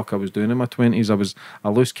what the fuck I was doing in my 20s. I was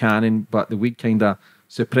a loose cannon, but the weed kind of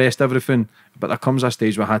suppressed everything. But there comes a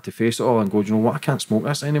stage where I had to face it all and go, you know what, I can't smoke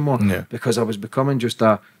this anymore. Yeah. Because I was becoming just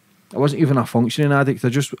I wasn't even a functioning addict.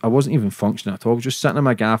 I wasn't even functioning at all. I was just sitting in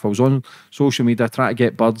my gaff. I was on social media trying to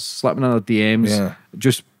get birds, slipping in their DMs,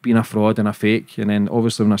 just being a fraud and a fake. And then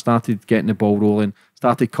obviously when I started getting the ball rolling,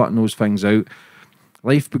 started cutting those things out,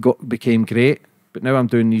 life became great. But now I'm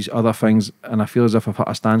doing these other things, and I feel as if I've hit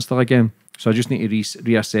a standstill again. So I just need to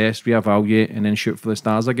reassess, reevaluate, and then shoot for the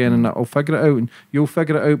stars again, and I'll figure it out, and you'll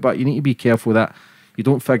figure it out. But you need to be careful that you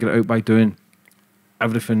don't figure it out by doing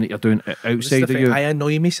everything that you're doing outside of you. I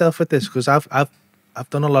annoy myself with this, because I've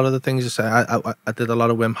done a lot of the things you say. I did a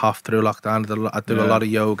lot of Wim Hof through lockdown. I do a lot of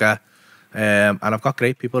yoga, and I've got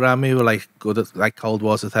great people around me who are like good at like cold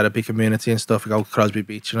water therapy community and stuff. We go to Crosby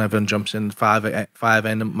Beach, and everyone jumps in 5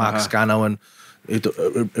 a.m. and Mark Scano, and it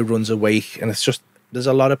runs a wake, and it's just, there's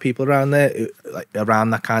a lot of people around there like around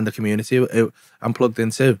that kind of community who I'm plugged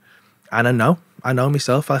into, and I know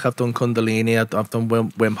myself. Like, I've done Kundalini, I've done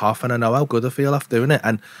Wim Hof, and I know how good I feel after doing it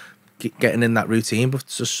and getting in that routine. But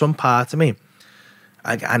there's some part of me,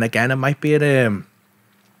 and again, it might be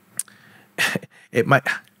it might.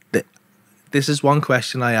 This is one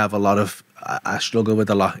question I have a lot of. I struggle with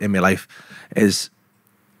a lot in my life. Is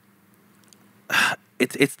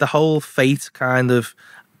it's the whole fate kind of.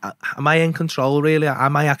 Am I in control really?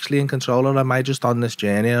 Am I actually in control, or am I just on this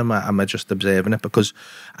journey? Am I just observing it? Because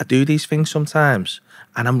I do these things sometimes,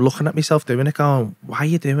 and I'm looking at myself doing it, going, "Why are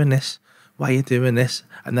you doing this? Why are you doing this?"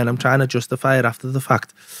 And then I'm trying to justify it after the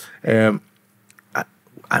fact.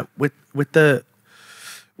 With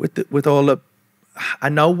all the, I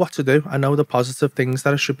know what to do. I know the positive things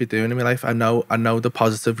that I should be doing in my life. I know the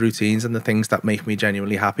positive routines and the things that make me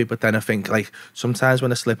genuinely happy. But then I think, like, sometimes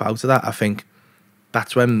when I slip out of that, I think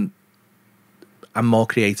that's when I'm more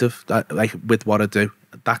creative, like with what I do.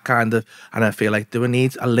 That kind of, and I feel like, do I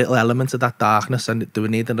need a little element of that darkness, and do I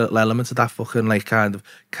need a little element of that fucking like kind of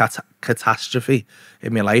catastrophe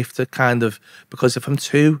in my life to kind of, because if I'm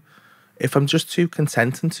just too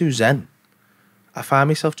content and too zen, I find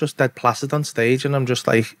myself just dead placid on stage, and I'm just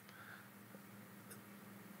like,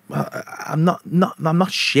 well, I'm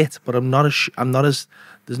not shit, but I'm not as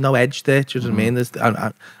there's no edge there. Do you know what I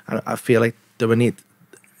mean? I feel like, do I need?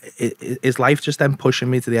 Is life just then pushing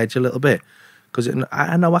me to the edge a little bit? Because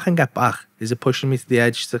I know I can get back. Is it pushing me to the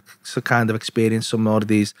edge to kind of experience some more of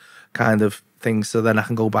these kind of things, so then I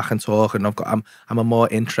can go back and talk, and I'm a more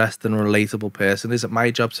interesting and relatable person? Is it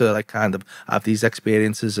my job to like kind of have these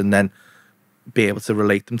experiences and then be able to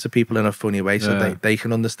relate them to people in a funny way, so they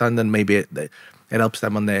can understand, and maybe it helps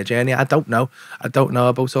them on their journey? I don't know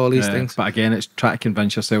about all these things. But again, it's trying to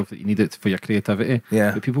convince yourself that you need it for your creativity.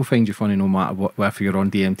 Yeah. But people find you funny no matter what, whether you're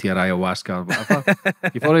on DMT or ayahuasca or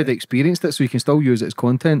whatever. You've already experienced it, so you can still use it as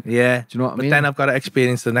content. Yeah. Do you know what I mean? But then I've got to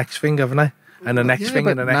experience the next thing, haven't I? And the next thing,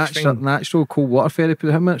 and the next thing. Natural cold water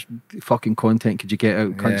therapy. How much fucking content could you get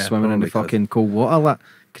out swimming in the fucking cold water? That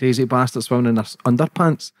crazy bastard swimming in their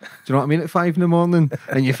underpants. Do you know what I mean? At 5 a.m,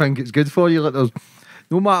 and you think it's good for you. Like, there's,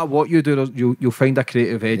 no matter what you do, you'll find a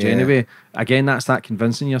creative edge anyway. Again, that's that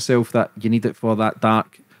convincing yourself that you need it for that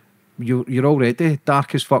dark. You're already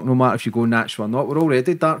dark as fuck, no matter if you go natural or not. We're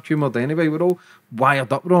already dark humoured anyway. We're all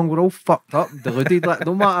wired up wrong. We're all fucked up, deluded. Like,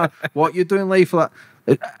 no matter what you do in life, like,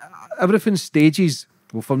 everything's stages.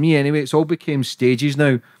 Well, for me anyway, it's all became stages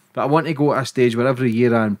now. But I want to go at a stage where every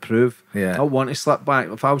year I improve. Yeah. I want to slip back.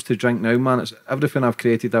 If I was to drink now, man, it's everything I've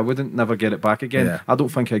created, I wouldn't never get it back again. Yeah. I don't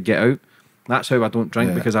think I'd get out. That's how I don't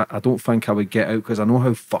drink, because I don't think I would get out, because I know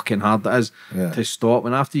how fucking hard that is to stop.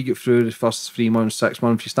 And after you get through the first 3 months, 6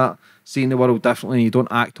 months, you start seeing the world differently and you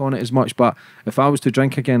don't act on it as much. But if I was to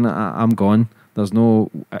drink again, I'm gone. There's no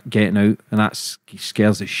getting out, and that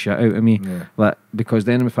scares the shit out of me. Yeah. Like, because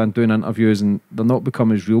then if I'm doing interviews and they're not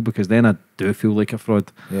becoming as real, because then I do feel like a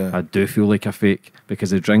fraud. Yeah. I do feel like a fake, because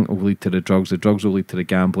the drink will lead to the drugs will lead to the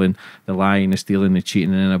gambling, the lying, the stealing, the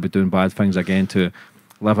cheating, and then I'll be doing bad things again to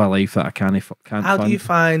live a life that I can't How fund. Do you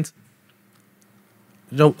find,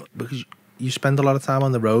 because you spend a lot of time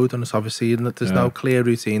on the road, and it's obviously there's no clear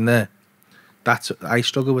routine there. I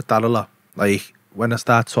struggle with that a lot. Like, when I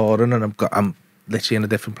start touring and I'm literally in a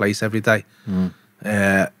different place every day,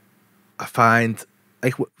 I find,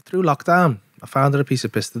 like, through lockdown, I found it a piece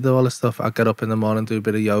of piss to do all this stuff. I get up in the morning, do a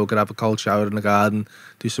bit of yoga, have a cold shower in the garden,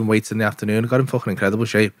 do some weights in the afternoon. I got in fucking incredible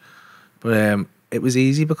shape. But it was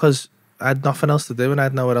easy because I had nothing else to do and I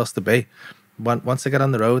had nowhere else to be. Once I get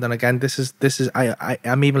on the road, and again, this is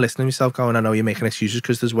I'm even listening to myself going, I know you're making excuses,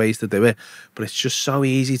 because there's ways to do it, but it's just so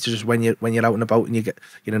easy to just, when you're out and about and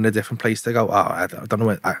you're in a different place, to go, oh, I don't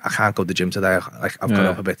know, I can't go to the gym today, like I've got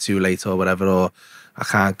up a bit too late or whatever, or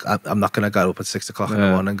I'm not going to go up at 6 o'clock in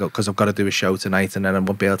the morning because I've got to do a show tonight, and then I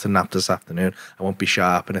won't be able to nap this afternoon, I won't be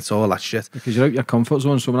sharp, and it's all that shit. Because you're out your comfort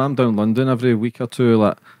zone. So when I'm down London every week or two,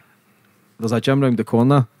 like, there's a gym round the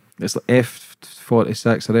corner. It's like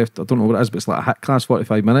F46 or I don't know what it is, but it's like a hit class,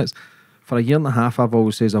 45 minutes. For a year and a half, I've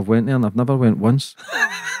always said I've went there, and I've never went once.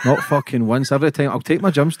 Not fucking once. Every time, I'll take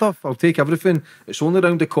my gym stuff, I'll take everything. It's only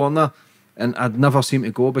round the corner, and I'd never seem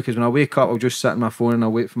to go, because when I wake up, I'll just sit on my phone and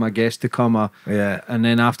I'll wait for my guest to come. And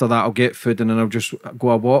then after that, I'll get food, and then I'll just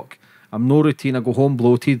go a walk. I'm no routine. I go home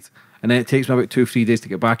bloated, and then it takes me about 2 or 3 days to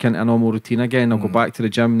get back into a normal routine again. I'll go back to the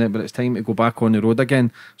gym, but it's time to go back on the road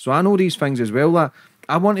again. So I know these things as well, that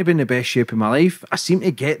I want to be in the best shape of my life. I seem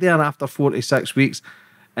to get there after 4 to 6 weeks,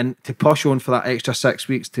 and to push on for that extra 6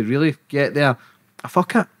 weeks to really get there, I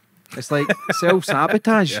fuck it. It's like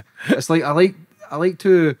self-sabotage. It's like I like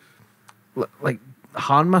to like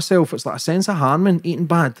harm myself. It's like a sense of harming, eating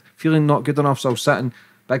bad, feeling not good enough. So I'll sit and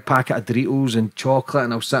big packet of Doritos and chocolate,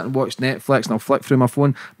 and I'll sit and watch Netflix, and I'll flick through my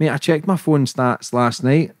phone. Mate, I checked my phone stats last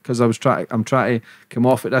night, because I'm trying to come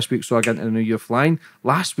off it this week so I get into the new year flying.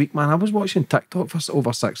 Last week, man, I was watching TikTok for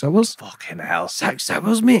over 6 hours. Fucking hell. 6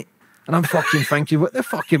 hours, mate. And I'm fucking thinking, what the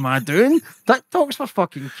fuck am I doing? TikTok's for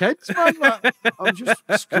fucking kids, man. Like, I'm just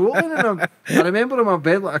scrolling and I remember in my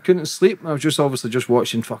bed, like I couldn't sleep. And I was just obviously just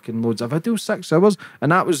watching fucking loads of videos, 6 hours.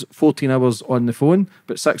 And that was 14 hours on the phone,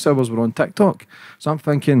 but 6 hours were on TikTok. So I'm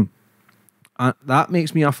thinking, that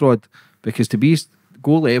makes me a fraud, because to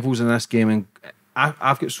go levels in this game, and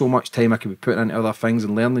I've got so much time I could be putting into other things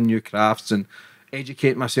and learning new crafts and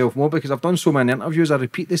educate myself more, because I've done so many interviews. I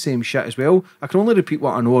repeat the same shit as well. I can only repeat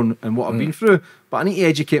what I know and what I've been through, but I need to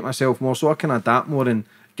educate myself more so I can adapt more and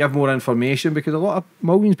give more information, because a lot of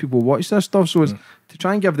millions of people watch this stuff. So it's to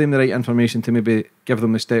try and give them the right information to maybe give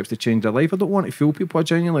them the steps to change their life. I don't want to fool people, I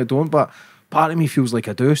genuinely don't, but part of me feels like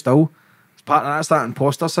I do still. It's part of that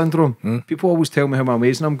imposter syndrome. People always tell me how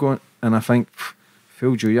amazing I'm going, and I think,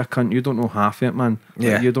 fooled you cunt, you don't know half it, man.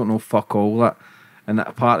 Like, you don't know fuck all that. And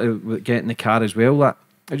that part of getting the car as well, that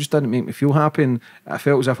it just didn't make me feel happy, and I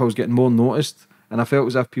felt as if I was getting more noticed, and I felt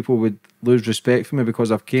as if people would lose respect for me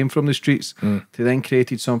because I've came from the streets to then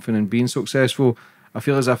created something and being successful. I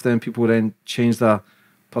feel as if then people then change their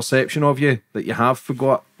perception of you, that you have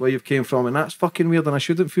forgot where you've came from, and that's fucking weird, and I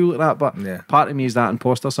shouldn't feel like that, but part of me is that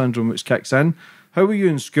imposter syndrome which kicks in. How were you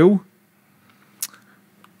in school?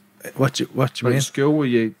 What do you mean? In school, were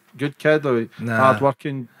you a good kid or hard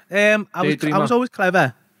working? I was always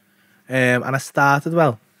clever, and I started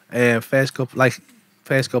well. First couple of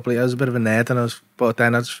years, I was a bit of a nerd, but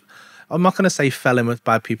then I'm not gonna say fell in with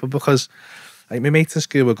bad people, because like my mates in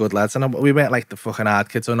school were good lads, and we weren't like the fucking hard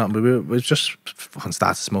kids or nothing. But we just fucking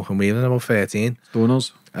started smoking weed when I was 13.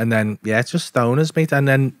 Stoners, and then just stoners, mate. And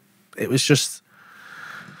then it was just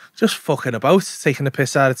fucking about, taking the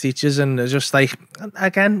piss out of teachers, and just like,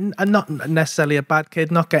 again, I'm not necessarily a bad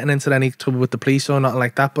kid, not getting into any trouble with the police or nothing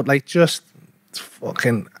like that, but like just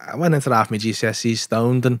fucking, I went into half my GCSEs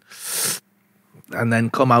stoned, and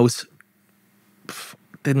then come out,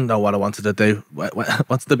 didn't know what I wanted to do.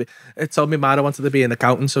 It told me mad I wanted to be an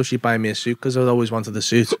accountant, so she'd buy me a suit, because I always wanted a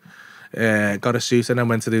suit. Got a suit, and then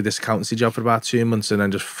went to do this accountancy job for about 2 months, and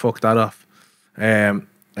then just fucked that off. And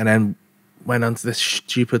then went on to this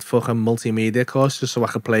stupid fucking multimedia course just so I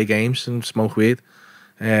could play games and smoke weed.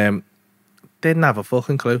 Didn't have a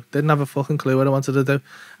fucking clue. Didn't have a fucking clue what I wanted to do.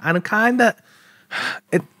 And kind of,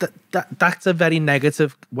 that's a very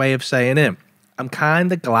negative way of saying it. I'm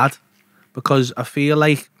kind of glad, because I feel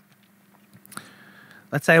like,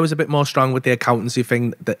 let's say I was a bit more strong with the accountancy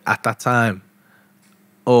thing at that time.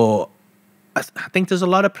 Or I think there's a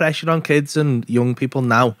lot of pressure on kids and young people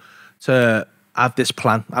now to have this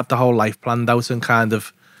plan, have the whole life planned out, and kind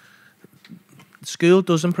of, school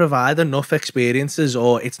doesn't provide enough experiences,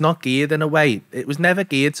 or it's not geared in a way. It was never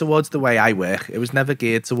geared towards the way I work. It was never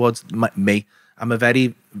geared towards me. I'm a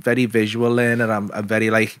very, very visual learner. I'm very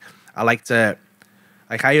I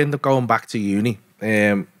end up going back to uni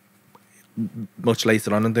much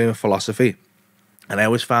later on and doing philosophy. And I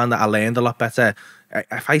always found that I learned a lot better.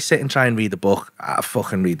 If I sit and try and read a book, I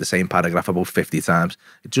fucking read the same paragraph about 50 times.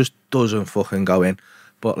 It just doesn't fucking go in.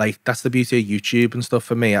 But like, that's the beauty of YouTube and stuff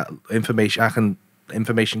for me.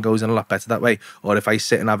 Information goes in a lot better that way. Or if I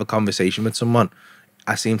sit and have a conversation with someone,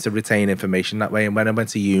 I seem to retain information that way. And when I went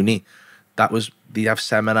to uni, they have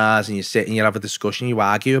seminars, and you sit and you have a discussion, you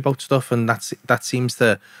argue about stuff, and that seems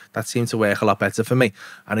to work a lot better for me.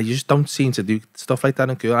 And I just don't seem to do stuff like that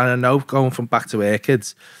in school. And I know, going from back to Air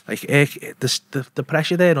kids, like the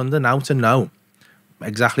pressure they're under now to know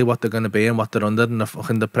exactly what they're going to be and what they're under, and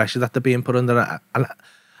the pressure that they're being put under.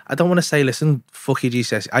 I don't want to say, listen, fuck your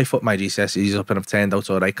GCSE. I fucked my GCSEs up and I've turned out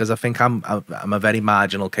all right, because I think I'm a very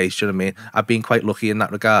marginal case. You know what I mean? I've been quite lucky in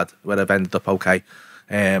that regard, where I've ended up okay.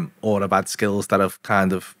 Or I've had skills that I've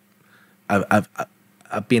kind of, I've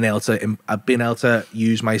been able to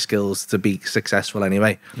use my skills to be successful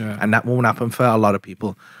anyway, and that won't happen for a lot of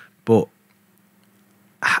people. But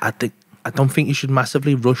I don't think you should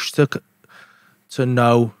massively rush to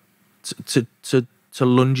know to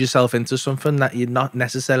lunge yourself into something that you're not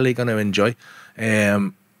necessarily going to enjoy.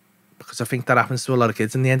 Because I think that happens to a lot of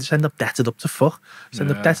kids. In the end, just end up debted up to fuck.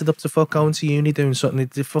 Going to uni, doing something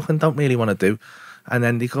they fucking don't really want to do. And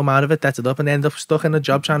then they come out of it debted up and they end up stuck in a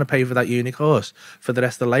job trying to pay for that uni course for the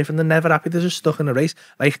rest of their life, and they're never happy. They're just stuck in a race.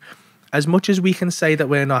 Like, as much as we can say that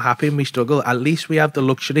we're not happy and we struggle, at least we have the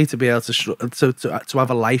luxury to be able to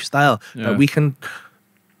have a lifestyle that we can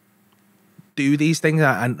do these things,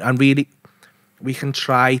 and really we can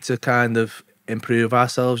try to kind of improve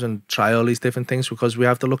ourselves and try all these different things, because we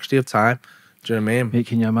have the luxury of time. Do you know what I mean? Mate,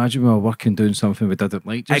 can you imagine we were working doing something we didn't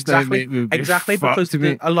like? Exactly, because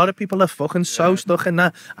a lot of people are fucking so stuck in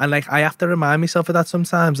that. And like, I have to remind myself of that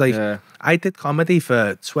sometimes. Like, I did comedy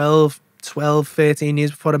for 12 12, 13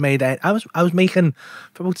 years before I made it. I was making,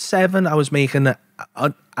 for about 7, I was making a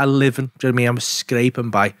living. Do you know what I mean? I was scraping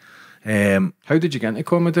by. How did you get into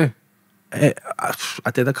comedy?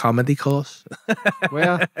 I did a comedy course.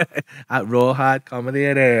 Where? At Rawhide Comedy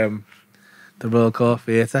at the Royal Court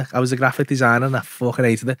Theatre. I was a graphic designer and I fucking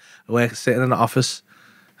hated it. I worked sitting in the office,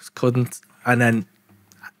 couldn't. And then,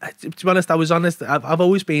 to be honest, I was honest. I've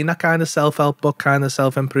always been that kind of self-help book, kind of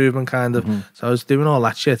self-improvement kind of. So I was doing all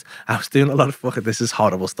that shit. I was doing a lot of fucking. This is a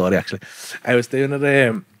horrible story actually. I was doing it.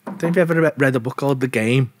 I don't know if you ever read a book called The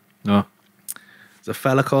Game. No. There's a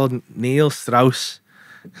fella called Neil Strauss.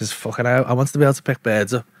 Because fucking I wanted to be able to pick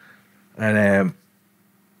birds up. And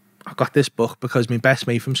I got this book because my best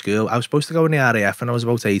mate from school, I was supposed to go in the RAF and I was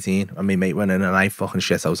about 18 and my mate went in and I fucking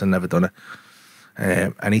shit out and never done it.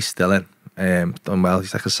 And he's still in. Done well,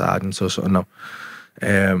 he's like a sergeant or something now.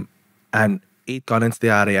 And he'd gone into the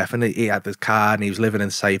RAF and he had this car and he was living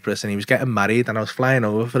in Cyprus and he was getting married and I was flying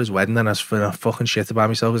over for his wedding and I was feeling fucking shit about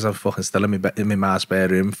myself because I'm fucking still in my ma's spare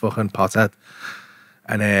room, fucking pothead.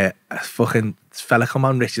 And fucking this fella come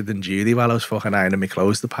on Richard and Judy while I was fucking ironing my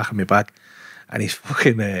clothes to pack in my bag. And he's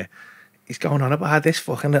fucking, he's going on about this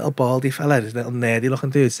fucking little baldy fella, this little nerdy looking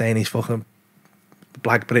dude saying he's fucking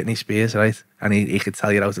Black Britney Spears, right? And he could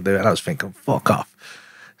tell you how to do it. And I was thinking, fuck off.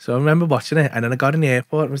 So I remember watching it, and then I got in the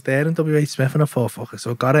airport and was there in W.H. Smith, and I thought, fuck it. So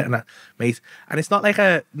I got it, and and it's not like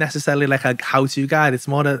necessarily like a how-to guide. It's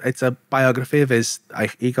more it's a biography of his.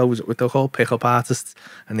 He goes with the whole pick-up artists,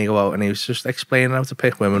 and he go out and he was just explaining how to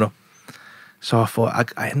pick women up. So I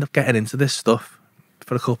thought I ended up getting into this stuff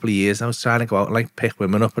for a couple of years. I was trying to go out and like pick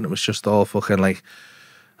women up, and it was just all fucking like.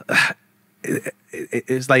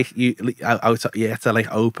 It's like you had to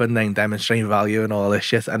like open and demonstrate value and all this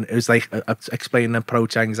shit, and it was like explaining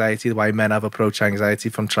approach anxiety, why men have approach anxiety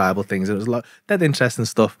from tribal things. It was a lot that interesting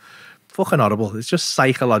stuff. Fucking horrible. It's just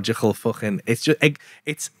psychological fucking. It's just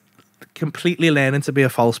it's completely learning to be a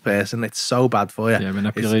false person. It's so bad for you. Yeah,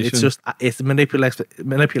 manipulation. It's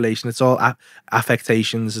manipulation. It's all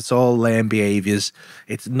affectations. It's all learned behaviors.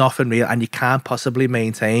 It's nothing real, and you can't possibly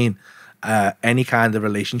maintain any kind of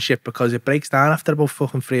relationship because it breaks down after about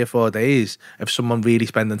fucking 3 or 4 days of someone really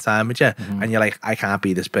spending time with you, and you're like, I can't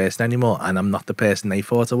be this person anymore, and I'm not the person they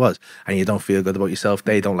thought I was, and you don't feel good about yourself.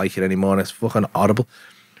 They don't like you anymore, and it's fucking horrible.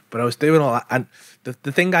 But I was doing all that, and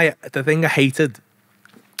the thing I hated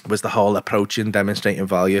was the whole approaching, demonstrating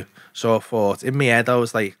value. So I thought in my head, I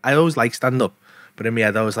was like, I always like stand up, but in my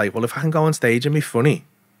head I was like, well, if I can go on stage and be funny,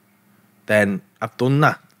 then I've done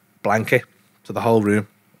that blanket to the whole room.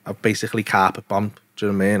 I've basically carpet bombed, do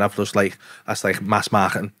you know what I mean? I've just like, that's like mass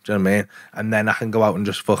marketing, do you know what I mean? And then I can go out and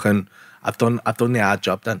just fucking, I've done the hard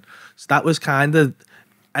job then. So that was kind of,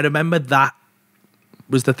 I remember that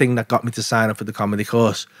was the thing that got me to sign up for the comedy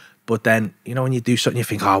course. But then, you know, when you do something, you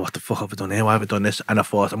think, oh, what the fuck have I done here? Why have I done this? And I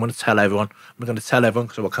thought, I'm going to tell everyone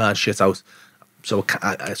so I can't shit out. So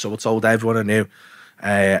I told everyone I knew.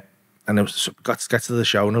 And it was, got to get to the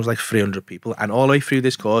show and there was like 300 people. And all the way through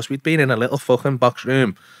this course, we'd been in a little fucking box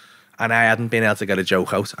room and I hadn't been able to get a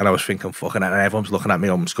joke out. And I was thinking, fucking, and everyone's looking at me,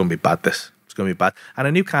 oh, it's going to be bad, this. It's going to be bad. And I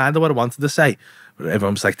knew kind of what I wanted to say. But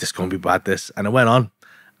everyone was like, this is going to be bad, this. And I went on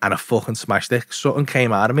and I fucking smashed it. Something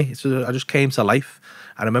came out of me. So I just came to life.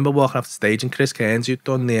 And I remember walking off the stage and Chris Cairns, who'd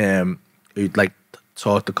done the, who'd like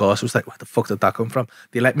taught the course, I was like, where the fuck did that come from?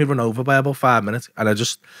 They let me run over by about 5 minutes and I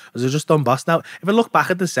was just done boss. Now, if I look back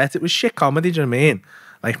at the set, it was shit comedy, do you know what I mean?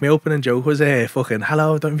 Like my opening joke was fucking,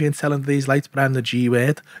 hello, don't be telling these lights, but I'm the G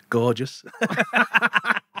word. Gorgeous.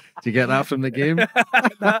 Did you get that from the game?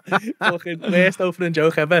 Nah, fucking worst opening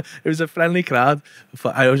joke ever. It was a friendly crowd.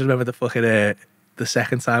 I always remember the fucking the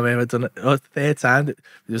second time I ever done it, or the third time, it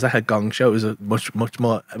was like a gong show. It was a much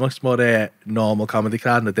more normal comedy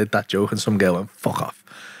crowd, and I did that joke, and some girl went, fuck off.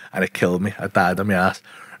 And it killed me. I died on my ass.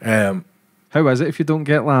 How is it if you don't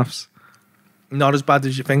get laughs? Not as bad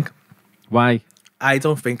as you think. Why? I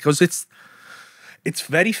don't think, because it's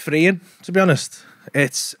very freeing, to be honest.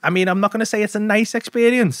 I mean, I'm not going to say it's a nice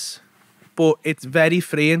experience, but it's very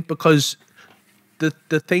freeing because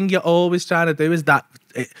the thing you're always trying to do is that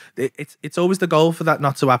it's always the goal for that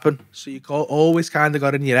not to happen. So you always kind of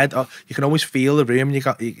got in your head, you can always feel the room.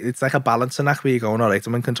 It's like a balancing act where you're going, all right,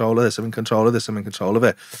 I'm in control of this, I'm in control of this, I'm in control of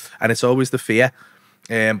it, and it's always the fear.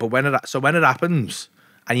 But when it happens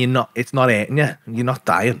and it's not hurting you, you're not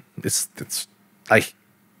dying. It's like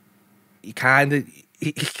you kind of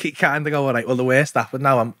go, all right, well, the worst happened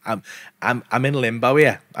now. I'm in limbo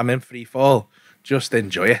here. I'm in free fall. Just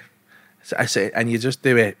enjoy it. So I say, and you just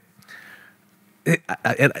do it. The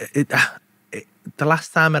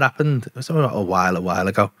last time it happened, it was a while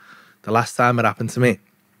ago. The last time it happened to me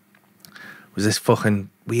was this fucking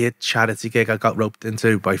weird charity gig I got roped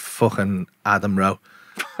into by fucking Adam Rowe.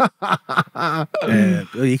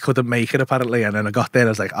 He couldn't make it apparently, and then I got there. I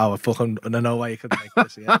was like, "Oh, I don't know why you couldn't make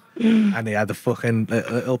this." Yeah, and he had the fucking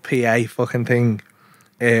little PA fucking thing.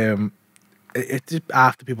 It just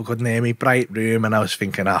after people couldn't hear me, bright room, and I was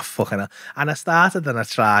thinking, "Oh, fucking," hell. And I started and I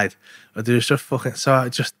tried, but there was just fucking. So I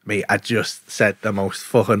just said the most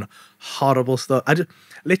fucking horrible stuff. I just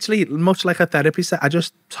literally, much like a therapy set, I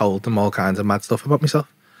just told them all kinds of mad stuff about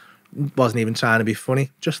myself. Wasn't even trying to be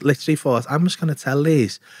funny. Just literally thought, I'm just going to tell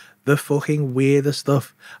these the fucking weirdest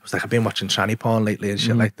stuff. I was like, I've been watching tranny porn lately and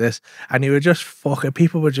shit like this. And you were just fucking,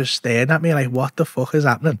 people were just staring at me like, what the fuck is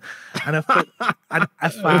happening? And I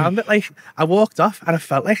found it like, I walked off and I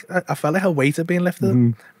felt like a weight had been lifted.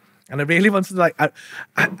 And I really wanted to like,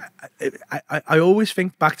 I always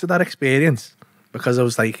think back to that experience because I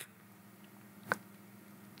was like,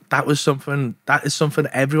 that is something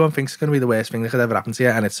everyone thinks is going to be the worst thing that could ever happen to you,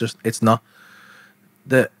 and it's not.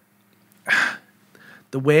 The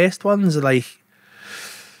worst ones are like,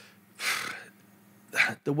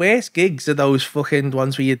 the worst gigs are those fucking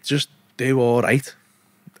ones where you just do all right.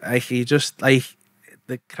 Like, you just, like,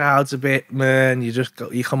 the crowd's a bit, man, you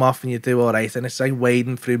come off and you do all right, and it's like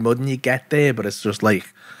wading through mud and you get there, but it's just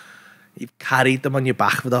like, you've carried them on your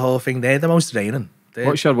back for the whole thing. They're the most draining.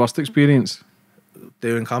 What's your worst experience?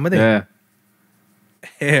 Doing comedy? Yeah.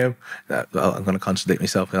 Well, I'm going to contradict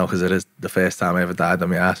myself now because it is the first time I ever died on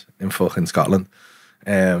my ass in fucking Scotland.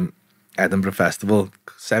 Edinburgh Festival,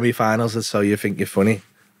 semi-finals is So You Think You're Funny.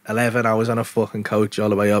 11 hours on a fucking coach all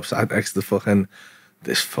the way up, sat next to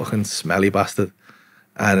this fucking smelly bastard.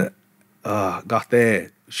 And got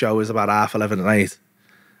there, show was about 11:30 at night,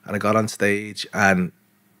 and I got on stage and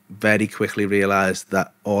very quickly realised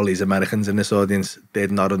that all these Americans in this audience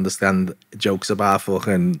did not understand jokes about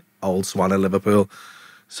fucking Old Swan in Liverpool.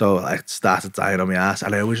 So I started dying on my ass.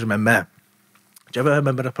 And I always remember, do you ever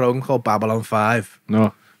remember a programme called Babylon 5?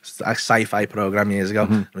 No. It's a sci-fi programme years ago.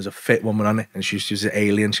 There was a fit woman on it, and she was an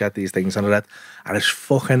alien. She had these things on her head. And it's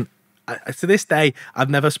fucking... to this day, I've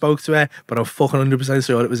never spoke to her, but I'm fucking 100%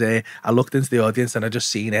 sure it was her. I looked into the audience and I just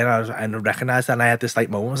seen her and I recognised her, and I had this like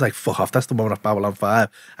moment. I was like, fuck off, that's the woman of Babylon 5.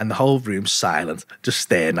 And the whole room's silent, just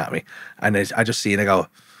staring at me. And I just seen her go,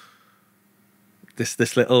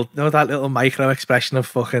 this little, that little micro expression of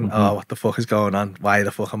fucking, oh, what the fuck is going on? Why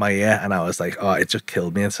the fuck am I here? And I was like, oh, it just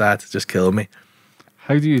killed me inside. It just killed me.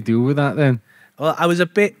 How do you deal with that then? Well, I was a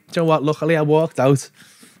bit, do you know what? Luckily, I walked out,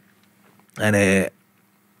 and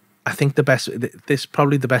I think this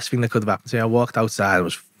probably the best thing that could have happened to me. I walked outside, I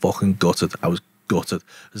was fucking gutted. I was gutted.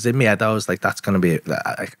 Because in my head, I was like, that's going to be it.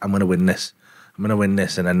 I'm going to win this. I'm going to win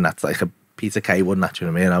this. And then that's like a Peter Kay won that, you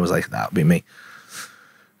know what I mean? And I was like, that'll be me.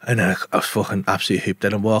 And then I was fucking absolutely hooped.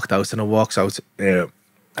 Then I walked out, and I walked out, and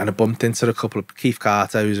I bumped into a couple of Keith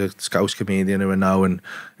Carter, who's a Scouse comedian who I know, and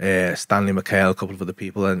Stanley McHale, a couple of other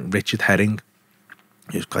people, and Richard Herring,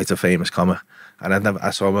 who's quite a famous comic. And I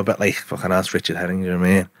saw him a bit like, fucking ass Richard Herring, you know what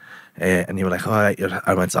I mean? And he was like, all right,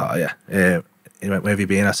 I went, oh yeah. He went, where have you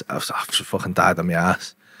been? I was just fucking died on my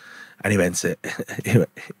ass. And he went,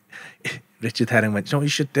 Richard Herring went, you know what you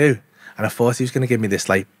should do? And I thought he was going to give me this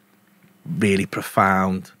like really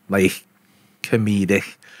profound, like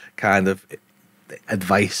comedic kind of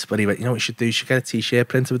advice. But he went, you know what you should do? You should get a t-shirt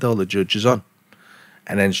printed with all the judges on,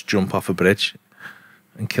 and then just jump off a bridge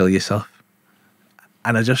and kill yourself.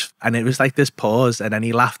 And it was like this pause, and then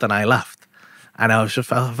he laughed and I laughed. And I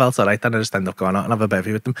felt all right. Then I just ended up going out and have a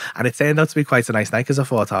bevy with them. And it turned out to be quite a nice night because I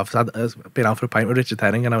thought I've been out for a pint with Richard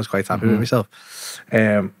Herring, and I was quite happy with myself.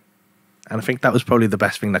 And I think that was probably the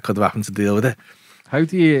best thing that could have happened to deal with it. How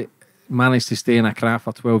do you manage to stay in a craft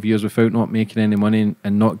for 12 years without not making any money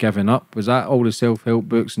and not giving up? Was that all the self-help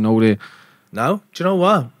books and all the... No. Do you know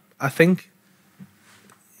what? I think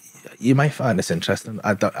you might find this interesting.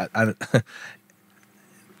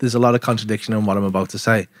 There's a lot of contradiction in what I'm about to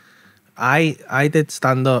say. I did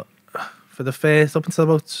stand up for the first up until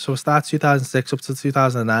about, so I started 2006 up to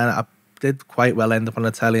 2009. I did quite well, end up on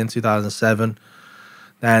the telly in 2007.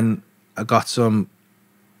 Then I got into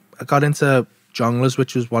Jongleurs,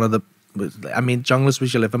 which was one of the, Jongleurs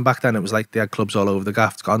was your living back then. It was like they had clubs all over the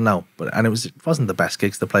gaff. It's gone now, it wasn't the best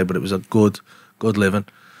gigs to play, but it was a good living.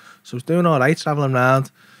 So I was doing all right, traveling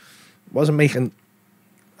around. Wasn't making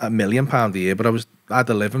 £1 million a year, but I had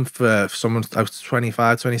a living for someone. I was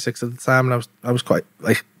 25, 26 at the time, and I was quite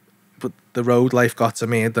like, but the road life got to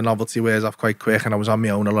me. The novelty wears off quite quick, and I was on my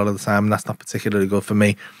own a lot of the time, and that's not particularly good for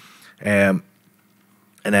me. And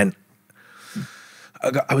then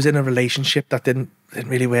I was in a relationship that didn't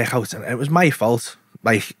really work out, and it was my fault.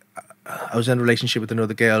 Like, I was in a relationship with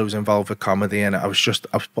another girl who was involved with comedy, and I was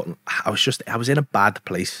in a bad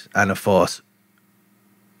place, and I thought,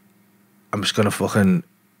 I'm just gonna fucking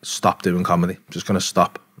stop doing comedy. I'm just gonna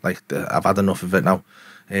stop. Like, I've had enough of it now,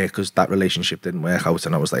 because that relationship didn't work out,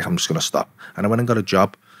 and I was like, I'm just gonna stop. And I went and got a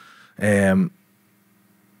job, and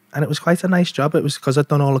it was quite a nice job. It was because I'd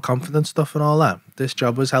done all the confidence stuff and all that. This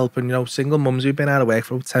job was helping, you know, single mums who've been out of work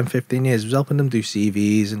for about 10, 15 years. It was helping them do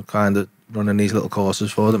CVs and kind of running these little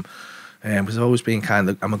courses for them. Because I've always been kind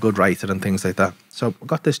of, I'm a good writer and things like that. So I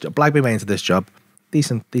got this job, blagged my way into this job,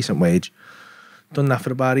 decent wage. Done that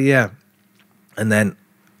for about a year. And then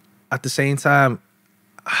at the same time,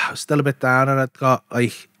 I was still a bit down, and I'd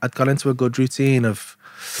got into a good routine of,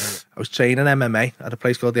 I was training MMA at a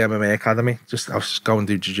place called the MMA Academy. I was just going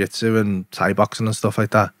to do jiu-jitsu and Thai boxing and stuff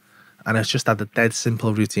like that. And I just had a dead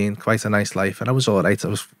simple routine, quite a nice life. And I was all right. I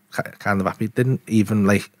was kind of happy. Didn't even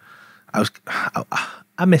like,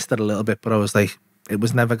 I missed it a little bit, but I was like, it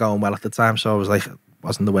was never going well at the time. So I was like, it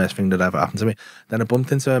wasn't the worst thing that ever happened to me. Then I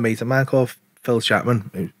bumped into a mate of mine called Phil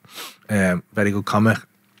Chapman, who, very good comic.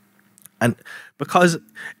 And because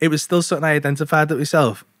it was still something I identified with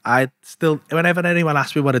myself, whenever anyone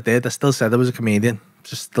asked me what I did, I still said I was a comedian.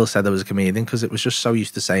 Just still said I was a comedian because it was just so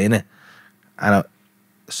used to saying it. And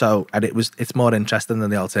it's more interesting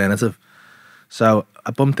than the alternative. So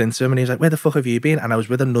I bumped into him, and he was like, where the fuck have you been? And I was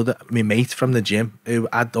with my mate from the gym who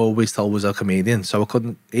I'd always told was a comedian. So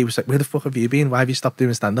he was like, where the fuck have you been? Why have you stopped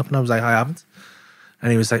doing stand-up? And I was like, I haven't.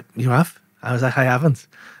 And he was like, you have? I was like, I haven't.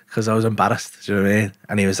 Because I was embarrassed, do you know what I mean?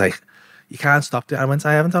 And he was like, you can't stop doing it. I went,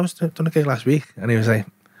 I haven't. I was doing a gig last week. And he was like,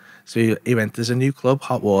 so he went, there's a new club,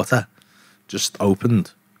 Hot Water, just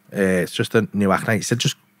opened. It's just a new act night. He said,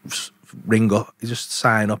 just ring up. He just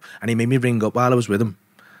sign up. And he made me ring up while I was with him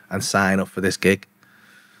and sign up for this gig.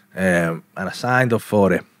 And I signed up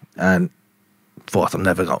for it and thought, I'm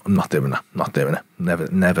not doing it.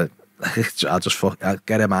 Never. I'll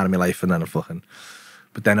get him out of my life, and then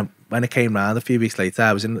But then when it came round a few weeks later,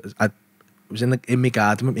 I was in my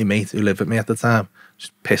garden with my mate who lived with me at the time.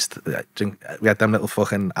 Just pissed. We had them little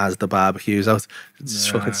fucking Asda barbecues out,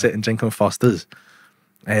 just fucking sitting drinking Fosters.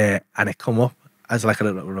 And it come up as like a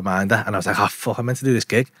little reminder, and I was like, oh fuck, I meant to do this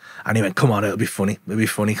gig. And he went, come on, it'll be funny,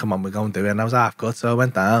 come on, we're going to do it. And I was half gut, so I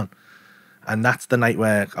went down. And that's the night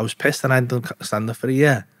where I was pissed, and I'd done stand-up for a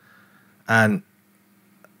year. And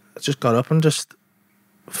I just got up and just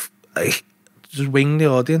winged the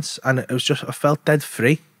audience, and it was just, I felt dead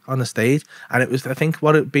free on the stage. And it was, I think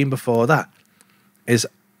what it had been before that is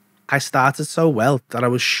I started so well that I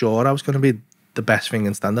was sure I was going to be the best thing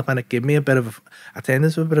in stand-up, and it gave me I turned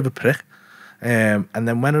into a bit of a prick. And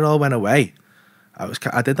then when it all went away,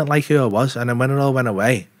 I didn't like who I was. And then when it all went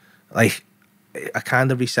away, like, it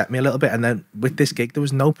kind of reset me a little bit. And then with this gig, there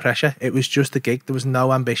was no pressure. It was just a gig. There was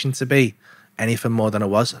no ambition to be anything more than I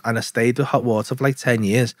was. And I stayed with Hot Water for like 10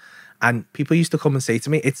 years. And people used to come and say to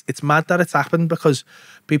me, it's mad that it's happened, because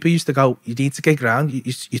people used to go, you need to gig around.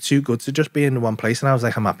 You're too good to just be in one place. And I was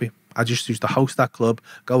like, I'm happy. I just used to host that club,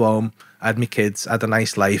 go home, I had my kids, I had a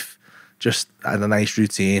nice life, just had a nice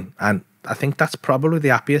routine. And I think that's probably the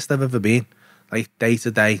happiest I've ever been, like day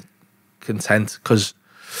to day content, because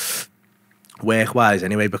work-wise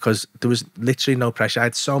anyway, because there was literally no pressure. I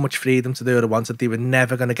had so much freedom to do what I wanted. They were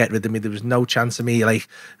never going to get rid of me. There was no chance of me, like,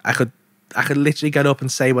 I could literally get up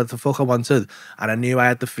and say what the fuck I wanted, and I knew I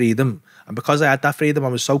had the freedom. And because I had that freedom, I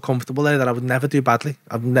was so comfortable there that I would never do badly.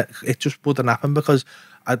 It just wouldn't happen, because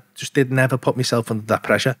I just did never put myself under that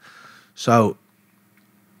pressure. So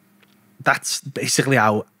that's basically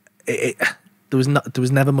how there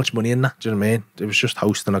was never much money in that. Do you know what I mean? It was just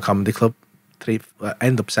hosting a comedy club.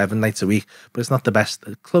 End up 7 nights a week, but it's not the best.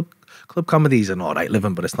 Club comedy is an all right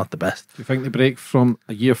living, but it's not the best. Do you think the break from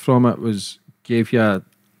a year from it gave you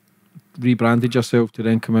rebranded yourself to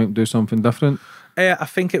then come out and do something different? I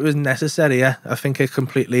think it was necessary. Yeah, I think it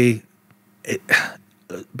completely.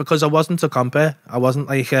 Because I wasn't a compere. I wasn't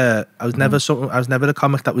like I was never a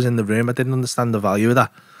comic that was in the room. I didn't understand the value of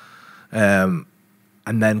that.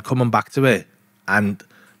 And then coming back to it, and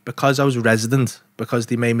because I was resident, because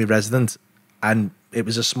they made me resident, and it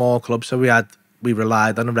was a small club, so we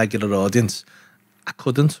relied on a regular audience. I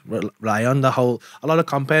couldn't rely on a lot of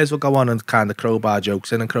compares will go on and kind of crowbar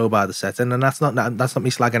jokes in and crowbar the setting, and that's not me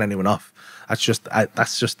slagging anyone off. That's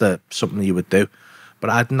just something you would do. But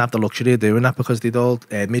I didn't have the luxury of doing that, because they'd all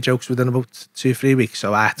heard me jokes within about 2-3 weeks.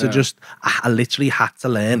 So I had to I literally had to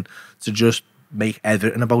learn to just make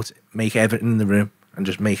everything in the room, and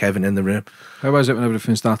just make everything in the room. How was it when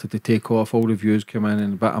everything started to take off, all the views came in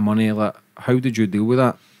and a bit of money? Like, how did you deal with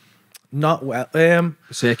that? Not well. The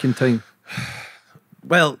second time?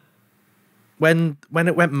 Well, when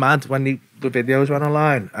it went mad, when the videos went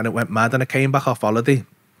online and it went mad, and I came back off holiday.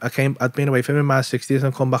 I'd been away from in my 60s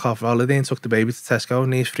and come back off holiday and took the baby to Tesco,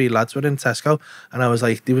 and these 3 lads were in Tesco, and I was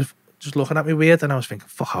like, they was just looking at me weird, and I was thinking,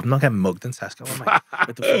 fuck, I'm not getting mugged in Tesco, am I?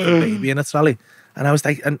 With the fucking baby in a trolley. And I was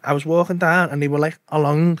like, and I was walking down, and they were like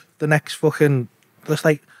along the next fucking, just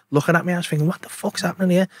like looking at me. I was thinking, what the fuck's happening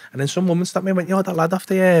here? And then some woman stopped me and went, "You're that lad off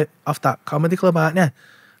that comedy club, aren't you?"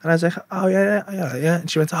 And I was like, "Oh yeah. And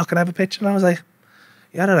she went, "Oh, can I have a picture?" And I was like,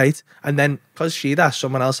 "Yeah, all right." And then because she'd asked,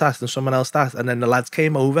 someone else asked, and someone else asked, and then the lads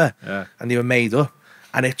came over, and they were made up,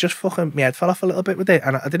 and it just fucking, my head fell off a little bit with it,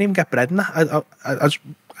 and I didn't even get bread in that.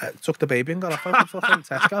 I took the baby and got off at fucking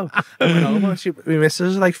Tesco. And went home, and my missus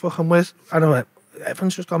was like, fucking, where's? And I went,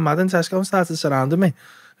 everyone's just gone mad in Tesco and started surrounding me.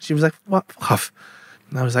 She was like, "What? Fuck off."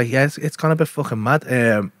 And I was like, "Yeah, it's gone a bit fucking mad."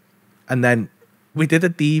 And then we did a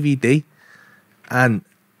DVD, and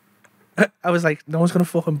I was like, "No one's gonna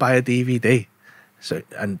fucking buy a DVD." So,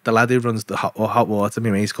 and the lad who runs the hot water,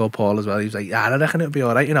 my mate's called Paul as well. He was like, "Yeah, I reckon it'll be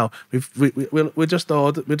all right. You know, we'll just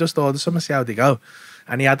order some and see how they go."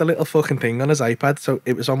 And he had a little fucking thing on his iPad, so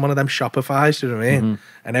it was on one of them Shopify's. You know what I mean?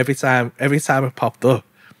 And every time it popped up,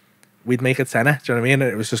 we'd make a tenner. Do you know what I mean?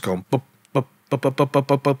 And it was just going, bup, bup, bup, bup, bup, bup,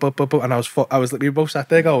 bup, bup, bup, bup. And I was like, we both sat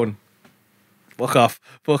there going, fuck off.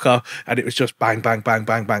 And it was just bang, bang, bang,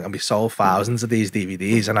 bang, bang. And we sold thousands of these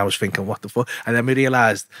DVDs. And I was thinking, what the fuck? And then we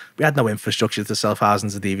realised we had no infrastructure to sell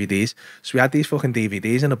thousands of DVDs. So we had these fucking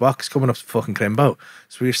DVDs in a box coming up to fucking Crimbo.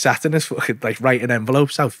 So we were sat in this fucking, like, writing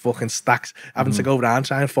envelopes out, fucking stacks, having to go around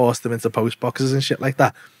trying to force them into post boxes and shit like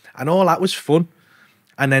that. And all that was fun.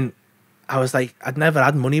 And then I was like, I'd never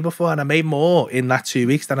had money before, and I made more in that 2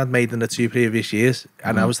 weeks than I'd made in the 2 previous years.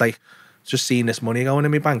 And I was like, just seeing this money going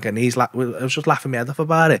in my bank, and I was just laughing my head off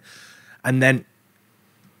about it. And then,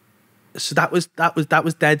 so that was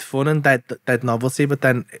dead fun and dead novelty. But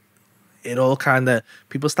then it all kind of,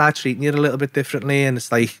 people start treating you a little bit differently, and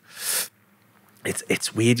it's like,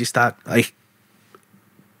 it's weird. You start like,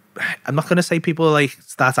 I'm not gonna say people like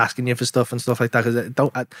start asking you for stuff and stuff like that,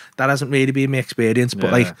 because that hasn't really been my experience.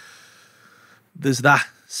 But like, there's that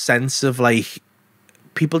sense of like,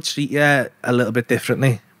 people treat you a little bit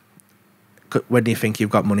differently when you think you've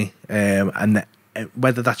got money, and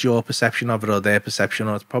whether that's your perception of it or their perception,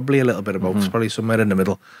 or it's probably a little bit of both. It's probably somewhere in the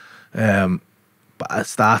middle. But I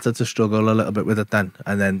started to struggle a little bit with it then,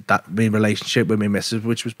 and then that my relationship with my missus,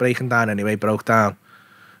 which was breaking down anyway, broke down.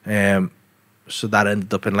 So that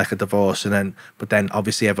ended up in like a divorce, but then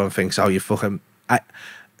obviously everyone thinks, "Oh, you fucking."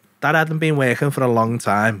 That hadn't been working for a long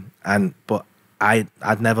time, but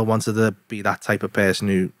I'd never wanted to be that type of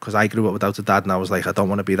person because I grew up without a dad, and I was like, I don't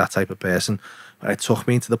want to be that type of person. But it took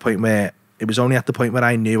me to the point where, it was only at the point where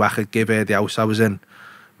I knew I could give her the house I was in,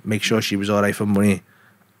 make sure she was all right for money,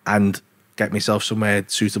 and get myself somewhere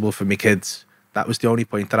suitable for my kids. That was the only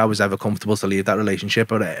point that I was ever comfortable to leave that relationship.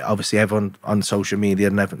 But obviously everyone on social media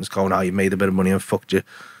and everything's going, "Oh, you made a bit of money and fucked your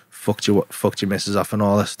missus off and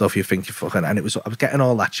all that stuff. You think you fucking..." And I was getting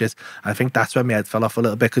all that shit. I think that's when my head fell off a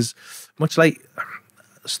little bit, because much like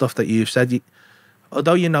stuff that you've said,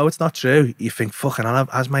 although you know it's not true, you think, fucking,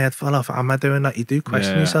 has my head fell off? Am I doing that? You do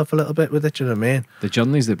question yourself a little bit with it, you know what I mean? The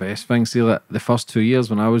journey's the best thing. See, like the first 2 years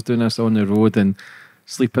when I was doing this on the road and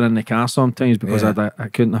sleeping in the car sometimes because I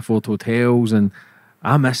couldn't afford hotels, and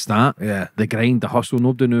I missed that. Yeah. The grind, the hustle,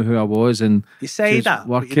 nobody knew who I was, and you say that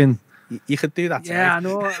working. You could do that. Yeah, I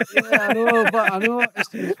know. But I know it's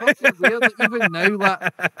fucking weird. Even now,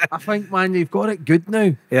 like, I think, man, you've got it good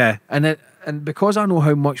now. Yeah. And because I know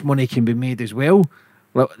how much money can be made as well,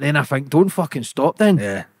 then I think, don't fucking stop then.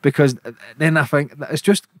 Yeah. Because then I think it's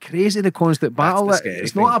just crazy, the constant battle.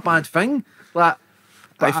 It's not a bad thing. Like,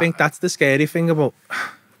 I think that's the scary thing about,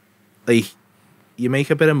 like, you make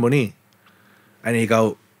a bit of money and you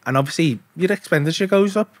go, and obviously your expenditure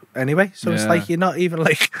goes up anyway. So it's like, you're not even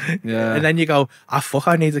like, and then you go, fuck,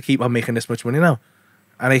 I need to keep on making this much money now.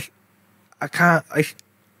 And I can't,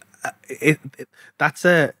 that's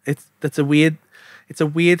a weird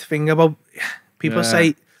thing about people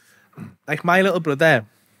say, like my little brother,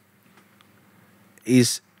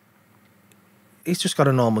 he's just got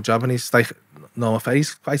a normal job, and he's like,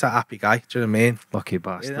 he's quite a happy guy. Do you know what I mean? Lucky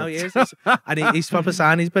bastard. You know, he is. And he's proper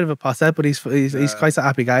sign. He's a bit of a pothead, but he's quite a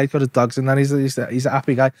happy guy. He's got his dogs and that. He's a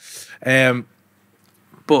happy guy.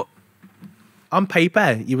 But on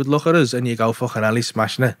paper, you would look at us and you go, fucking hell, he's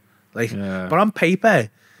smashing it. Like, but on paper,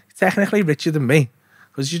 he's technically richer than me,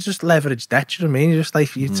 because you just leverage debt. You know what I mean? You just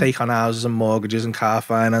like, you take on houses and mortgages and car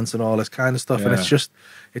finance and all this kind of stuff, and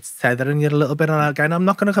it's tethering you a little bit. And again, I'm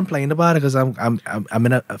not going to complain about it, because I'm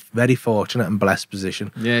in a very fortunate and blessed position.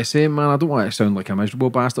 Yeah, same, man. I don't want to sound like a miserable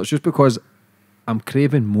bastard. It's just because I'm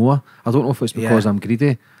craving more. I don't know if it's because I'm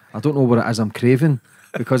greedy. I don't know what it is I'm craving.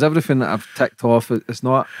 Because everything that I've ticked off, it's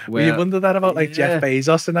not where... Well, you wonder that about like Jeff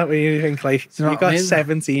Bezos and that, where you think like, you got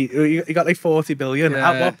 70, you got like 40 billion.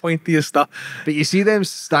 At what point do you stop? But you see them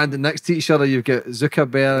standing next to each other. You've got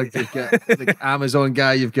Zuckerberg, you've got the Amazon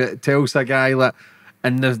guy, you've got Telsa guy, like,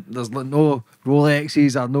 and there's like no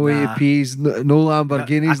Rolexes or no APs, no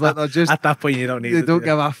Lamborghinis. Like, they're just... At that point, you don't need They don't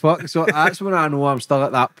give a fuck. So that's when I know I'm still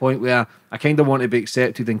at that point where I kind of want to be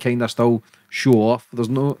accepted and kind of still show off.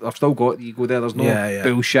 I've still got the ego there. There's no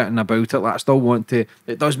bullshitting about it. Like, I still want to.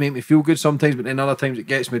 It does make me feel good sometimes, but then other times it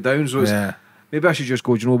gets me down. So maybe I should just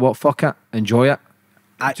go, do you know what? Fuck it. Enjoy it.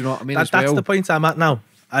 Do you know what I mean? That's the point I'm at now.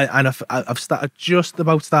 I've just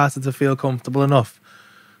about started to feel comfortable enough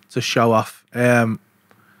to show off.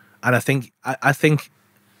 And I think I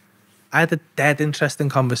had a dead interesting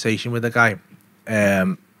conversation with a guy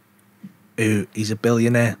who he's a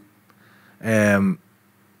billionaire.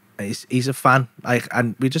 He's a fan, like,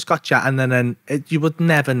 and we just got chatting, and then you would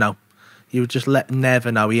never know. You would just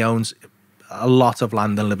never know. He owns a lot of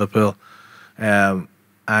land in Liverpool, and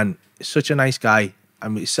he's such a nice guy.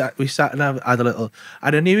 And we sat and had a little.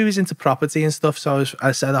 I knew he was into property and stuff, so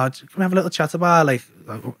I said, "Oh, can we have a little chat about like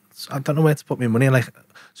I don't know where to put my money." Like,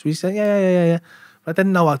 so he said, "Yeah." But I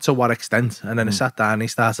didn't know to what extent. And then I sat down. And he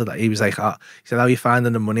started. He was like, "Oh," he said, "How are you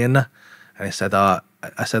finding the money in there?" And I said, "Oh,"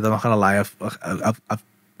 I said, "I'm not gonna lie. I've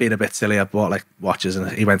been a bit silly. I bought like watches."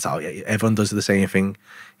 And he went, "Oh yeah, everyone does the same thing."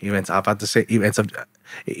 He went, "I've had the same." He went,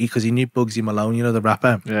 because he knew Bugsy Malone, you know, the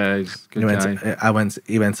rapper. Yeah, he's a good guy.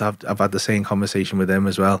 He went, I've had the same conversation with him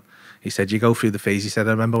as well. He said, you go through the phase. He said,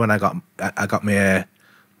 I remember when I got my,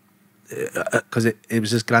 because it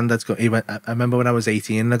was his granddad's, I remember when I was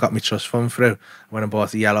 18 and I got my trust fund through, when I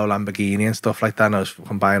bought a yellow Lamborghini and stuff like that, and I was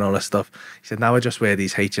fucking buying all this stuff. He said, now I just wear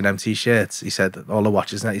these H&M t-shirts. He said, all the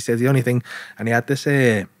watches and that. He said, the only thing, and he had this,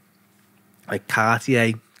 like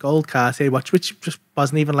Cartier, gold Cartier watch, which just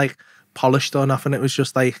wasn't even like polished or nothing. It was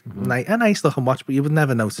just like a nice looking watch, but you would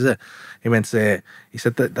never notice it. He went, he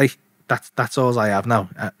said that like that's all I have now.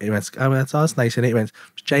 He went, oh, that's nice, and he went,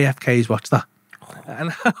 JFK's watch that.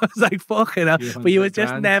 And I was like, fucking hell. But you would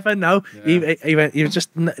just never know. Yeah. He went, you just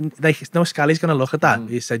like, no Scally's gonna look at that.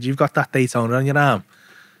 He said, you've got that Daytona on your arm.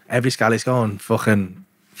 Every Scally's going fucking,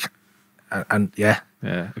 and yeah.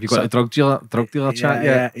 Have you got a drug dealer chat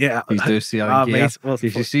yet? Yeah. He's do selling gear.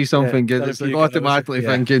 If you see something good, it's like automatically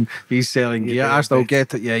thinking he's selling gear. I still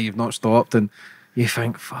get it. Yeah, you've not stopped, and you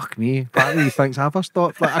think, fuck me. Part of me thinks, have I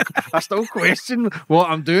stopped? Like, I still question what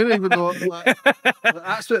I'm doing, even though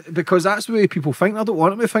because that's the way people think. I don't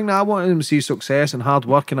want them to think that. I want them to see success and hard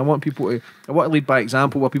work, and I want to lead by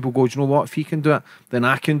example, where people go, do you know what? If he can do it, then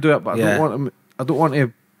I can do it. But I don't want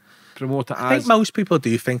to promote it. I think most people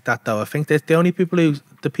do think that, though. I think that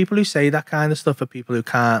the people who say that kind of stuff are people who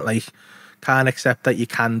can't accept that you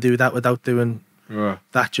can do that without doing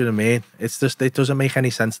that. Do you know what I mean? It's just, it doesn't make any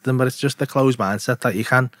sense to them. But it's just the closed mindset that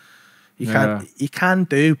you can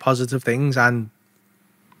do positive things and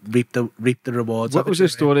reap the rewards. What was the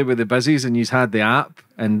story with the busies and you had the app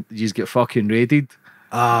and you get fucking raided?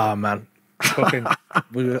 Oh man, fucking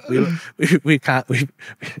we can't.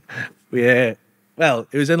 Well,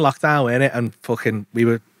 it was in lockdown, wasn't it? And fucking,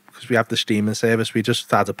 because we have the streaming service, we just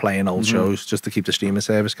started playing old shows just to keep the streaming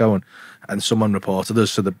service going. And someone reported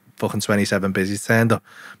us, so the fucking 27 busies turned up.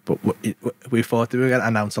 But we thought we were going to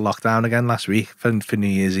announce a lockdown again last week for New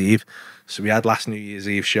Year's Eve. So we had last New Year's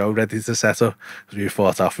Eve show ready to set up. Because we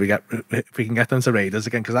thought, if we can get them to raid us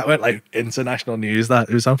again, because that went like international news. That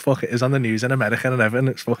it was on the news in America and everything.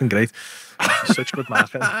 It's fucking great. Such good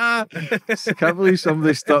marketing. I can't believe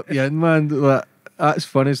somebody stuck you in, man. Like, that's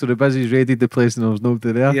funny. So the busies raided the place and there was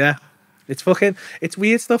nobody there. Yeah, it's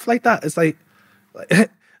weird stuff like that. It's like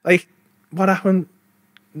what happened?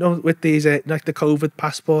 With these like the COVID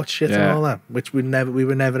passport shit and all that, which we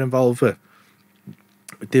were never involved with.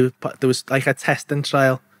 There was like a testing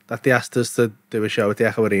trial that they asked us to do a show at the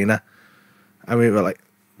Echo Arena, and we were like,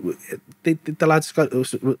 the lads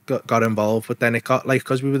got involved, but then it got like,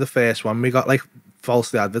 because we were the first one, we got like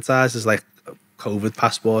falsely advertised as like COVID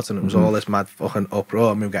passports, and it was all this mad fucking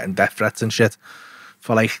uproar, and we were getting death threats and shit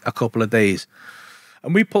for like a couple of days,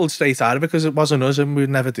 and we pulled straight out of it because it wasn't us, and we'd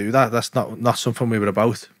never do that. That's not something we were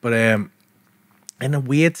about. But in a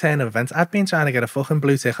weird turn of events, I've been trying to get a fucking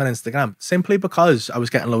blue tick on Instagram simply because I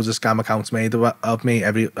was getting loads of scam accounts made of me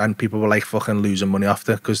and people were like fucking losing money off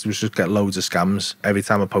it, because there was just getting loads of scams. Every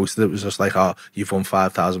time I posted it was just like, oh, you've won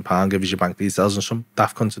 £5,000, give us your bank details, and some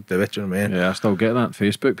daft cunts would do it. Do you know what I mean? Yeah, I still get that.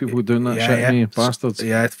 Facebook people doing that shit to me, bastards.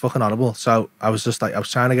 Yeah, it's fucking horrible. So I was just like, I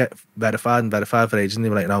was trying to get verified for ages, and they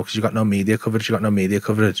were like, no, because you got no media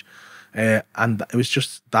coverage. And it was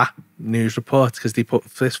just that news report because they put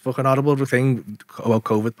this fucking horrible thing about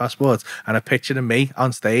COVID passports and a picture of me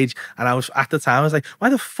on stage. And I was at the time, I was like, why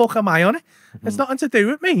the fuck am I on it? It's nothing to do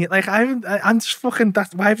with me. Like, I'm just fucking,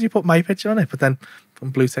 why have you put my picture on it? But then from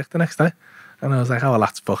blue tick the next day. And I was like, oh, well,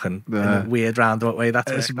 that's fucking in a weird roundabout way.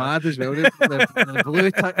 It's mad as well. The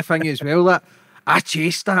blue tick thing as well. That I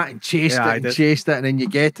chased that and chased it, and then you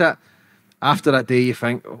get it. After that day, you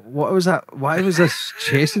think, what was that? Why was this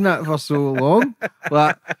chasing that for so long?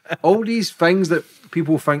 Like, all these things that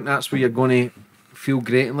people think that's where you're going to feel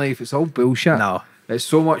great in life, it's all bullshit. No. It's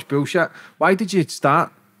so much bullshit. Why did you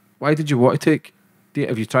start? Why did you want to take?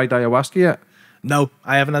 Have you tried ayahuasca yet? No,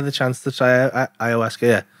 I haven't had the chance to try ayahuasca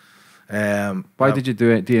yet. Why did you do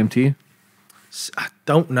it, DMT? I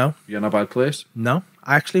don't know. You're in a bad place? No,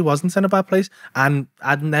 I actually wasn't in a bad place. And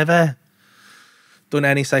I'd never done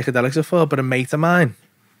any psychedelics before, but a mate of mine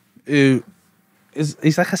he's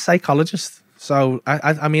like a psychologist. So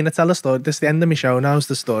I mean, I tell a story. This is the end of my show now. Is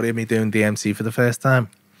the story of me doing DMT for the first time.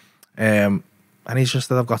 And he's just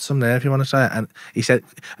said, I've got some there if you want to try it. And he said,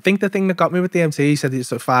 I think the thing that got me with DMT, he said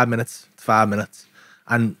it's like 5 minutes.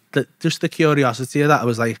 And just the curiosity of that, I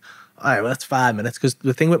was like, all right, well, that's 5 minutes. Because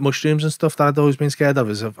the thing with mushrooms and stuff that I'd always been scared of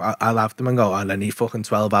is I'll have them and go, and I need fucking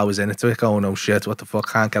 12 hours into it going, oh shit, what the fuck,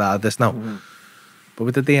 can't get out of this now. But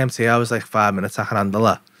with the DMT, I was like, 5 minutes, I can handle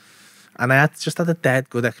that. And I just had a dead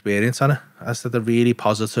good experience on it. I just had a really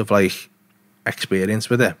positive, like, experience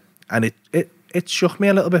with it. And it shook me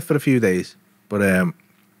a little bit for a few days. But,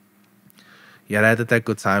 yeah, I had a dead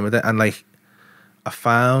good time with it. And, like, I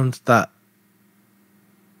found that,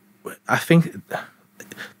 I think,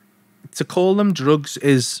 to call them drugs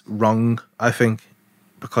is wrong, I think.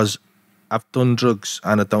 Because I've done drugs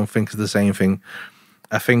and I don't think it's the same thing.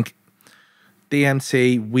 I think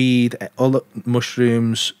DMT, weed, all the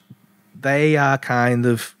mushrooms, they are kind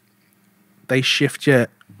of, they shift your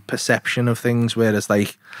perception of things, whereas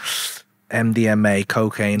like MDMA,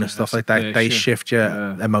 cocaine and stuff like that, they shift your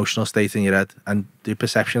emotional state in your head, and the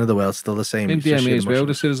perception of the world's still the same. MDMA as well,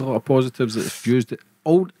 there's a lot of positives that it's used,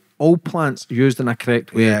 all plants used in a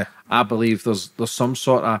correct way. Yeah. I believe there's some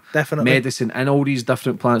sort of medicine in all these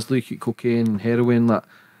different plants, like cocaine, heroin, that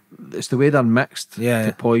it's the way they're mixed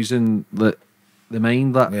to poison the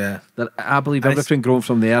mind. That I believe everything grown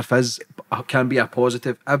from the earth can be a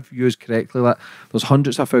positive if used correctly. That there's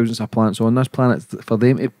hundreds of thousands of plants on this planet. For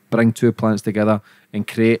them to bring two plants together and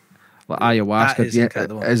create like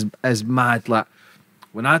ayahuasca is mad. Like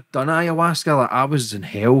when I done ayahuasca, like I was in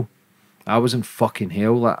hell. I was in fucking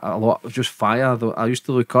hell. Like a lot of just fire. I used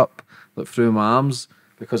to look up like through my arms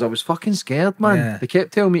because I was fucking scared, man. Yeah. They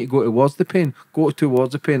kept telling me to go towards the pain.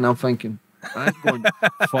 And I'm thinking, I ain't going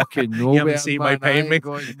fucking nowhere. You haven't seen my pain, mate.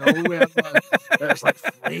 Going nowhere, man. It's like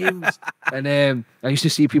flames. And I used to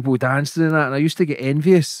see people dancing and that, and I used to get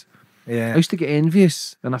envious. Yeah. I used to get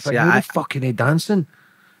envious, and I thought, how the fuck are they dancing?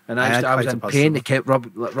 And I was in pain. They kept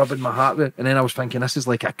rubbing my heart with, and then I was thinking, this is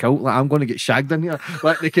like a cult. Like I'm going to get shagged in here.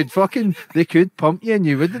 Like they could pump you, and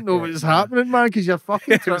you wouldn't know what was happening, man, because you're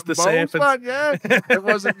fucking it was the balls, serpent. man. Yeah, it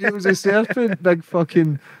wasn't. It was a serpent, big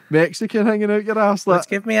fucking Mexican hanging out your ass.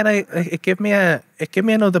 Like, it gave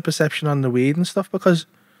me another perception on the weed and stuff, because,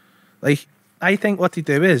 like, I think what they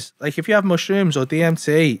do is, like, if you have mushrooms or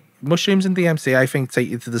DMT. Mushrooms and DMT, I think, take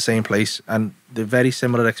you to the same place, and they're very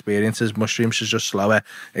similar experiences. Mushrooms is just slower.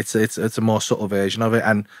 It's a more subtle version of it,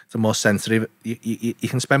 and it's a more sensory. You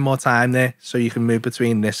can spend more time there, so you can move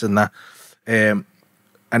between this and that, and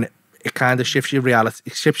it kind of shifts your reality,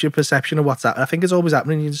 it shifts your perception of what's happening. I think it's always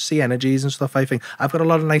happening. You just see energies and stuff. I think I've got a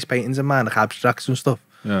lot of nice paintings in mind, like abstracts and stuff.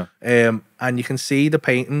 Yeah. And you can see the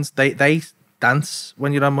paintings. They dance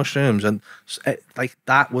when you're on mushrooms, and like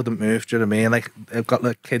that wouldn't move. Do you know what I mean? Like they've got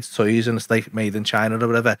like kids' toys and it's like made in China or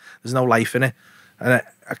whatever. There's no life in it, and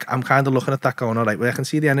I'm kind of looking at that going, all right, well, I can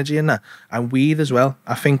see the energy in that. And weed as well.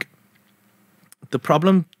 I think the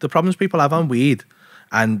problems people have on weed,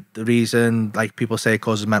 and the reason like people say it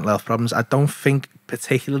causes mental health problems, I don't think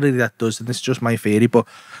particularly that does. And this is just my theory, but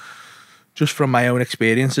just from my own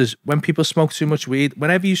experiences, when people smoke too much weed,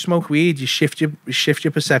 whenever you smoke weed, you shift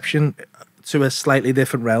your perception to a slightly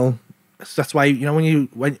different realm. So that's why, you know,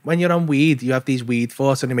 when you're on weed, you have these weed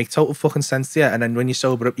thoughts and they make total fucking sense to you. And then when you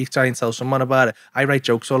sober up, you try and tell someone about it. I write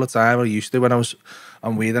jokes all the time. I used to when I was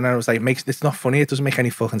on weed, and I was like, it's not funny. It doesn't make any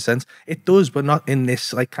fucking sense. It does, but not in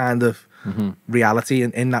this like kind of reality.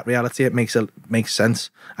 And in that reality, it makes sense.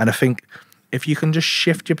 And I think if you can just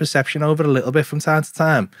shift your perception over a little bit from time to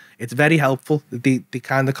time, it's very helpful. They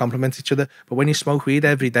kind of complement each other. But when you smoke weed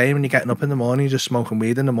every day, when you're getting up in the morning, you're just smoking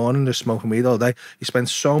weed in the morning, just smoking weed all day, you spend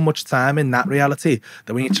so much time in that reality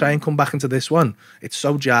that when you try and come back into this one, it's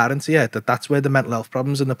so jarring to you that's where the mental health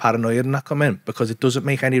problems and the paranoia and that come in, because it doesn't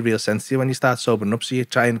make any real sense to you when you start sobering up. So you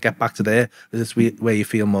try and get back to there, because it's where you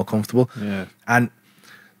feel more comfortable. Yeah. And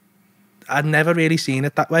I'd never really seen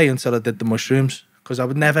it that way until I did the mushrooms. Because I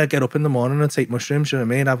would never get up in the morning and take mushrooms, you know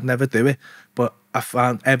what I mean? I would never do it. But I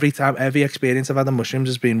found every experience I've had on mushrooms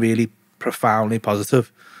has been really profoundly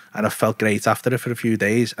positive, and I felt great after it for a few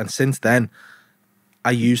days. And since then,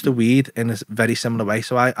 I use the weed in a very similar way.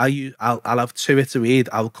 So I'll have 2 hits of weed,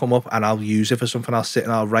 I'll come up and I'll use it for something. I'll sit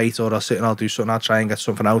and I'll write, or I'll sit and I'll do something, I'll try and get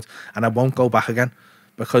something out, and I won't go back again,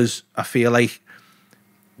 because I feel like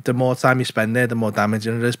the more time you spend there, the more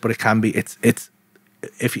damaging it is. But it can be,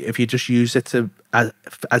 if you just use it to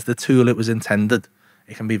as the tool it was intended,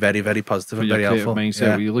 it can be very, very positive and very helpful. Mindset,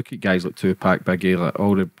 where you look at guys like Tupac, Biggie, like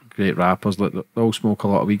all the great rappers, like they all smoke a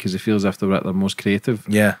lot of weed because it feels as if they're at their most creative.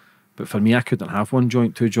 Yeah. But for me, I couldn't have 1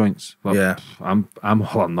 joint, 2 joints. But yeah. I'm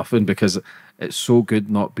all or nothing, because it's so good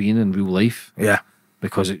not being in real life. Yeah.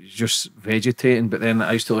 Because it's just vegetating. But then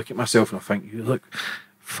I used to look at myself and I think, you look,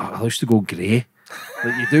 fuck, I used to go grey.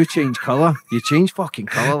 Like, you do change colour. You change fucking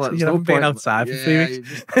colour. Like, you haven't been outside for 3 weeks.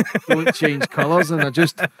 You just don't change colours. And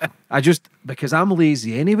I just, because I'm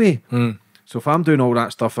lazy anyway. So if I'm doing all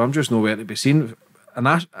that stuff, I'm just nowhere to be seen.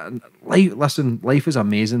 And life is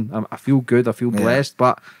amazing. I feel good. I feel blessed.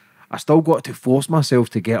 But I still got to force myself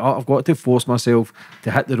to get up. I've got to force myself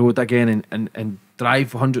to hit the road again and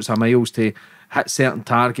drive hundreds of miles to hit certain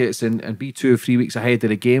targets and be 2 or 3 weeks ahead of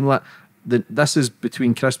the game. Like, this is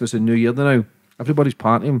between Christmas and New Year now. Everybody's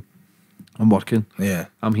partying. I'm working. Yeah.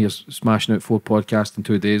 I'm here smashing out 4 podcasts in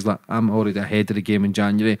 2 days. Like, I'm already ahead of the game in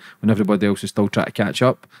January when everybody else is still trying to catch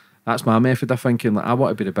up. That's my method of thinking. Like, I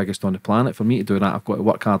want to be the biggest on the planet. For me to do that, I've got to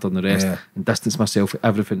work hard on the rest and distance myself from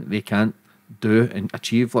everything that they can't do and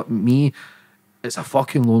achieve. Like me, it's a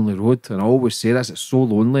fucking lonely road. And I always say this, it's so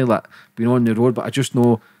lonely, like, being on the road. But I just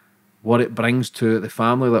know what it brings to the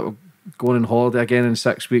family. Like, we're going on holiday again in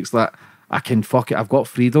 6 weeks. Like, I can fuck it. I've got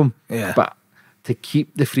freedom. Yeah. But to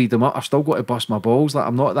keep the freedom up, I've still got to bust my balls. Like,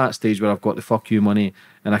 I'm not at that stage where I've got the fuck you money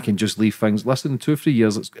and I can just leave things. Listen, in 2 or 3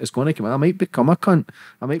 years, it's going to come. I might become a cunt.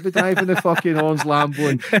 I might be driving the fucking orange Lambo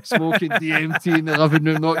and smoking DMT in the living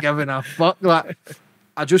room, not giving a fuck. Like,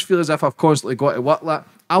 I just feel as if I've constantly got to work. Like,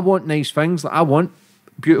 I want nice things. Like, I want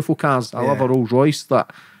beautiful cars. I love a Rolls Royce.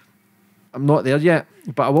 Like, I'm not there yet,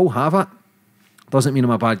 but I will have it. Doesn't mean I'm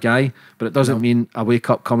a bad guy, but it doesn't mean I wake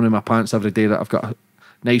up coming in my pants every day that I've got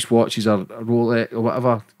nice watches or a Rolex or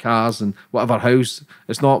whatever, cars and whatever house.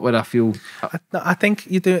 It's not where I feel. I think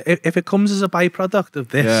you do. If it comes as a byproduct of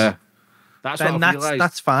this,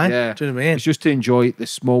 that's fine. Yeah. Do you know what I mean? It's just to enjoy the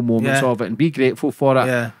small moments of it and be grateful for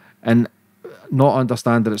it, and not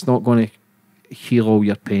understand that it's not going to heal all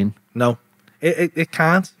your pain. No, it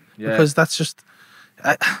can't, because that's just.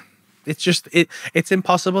 It's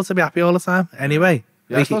impossible to be happy all the time. Anyway,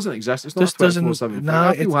 it doesn't exist. It's not 24/7. No,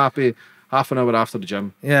 I feel happy half an hour after the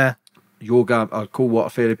gym. Yeah. Yoga or cold water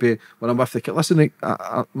therapy. When I'm with the kids, listen,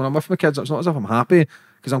 when I'm with my kids, it's not as if I'm happy,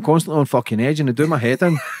 because I'm constantly on fucking edge and they do my head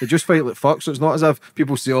in. They just fight like fuck. So it's not as if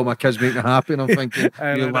people say, "Oh, my kids make me happy," and I'm thinking,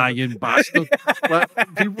 "You lying bastard."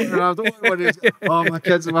 Like, people, I don't want to say, "Oh, my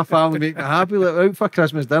kids and my family make me happy." Like, out for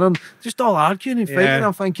Christmas dinner, just all arguing and fighting. And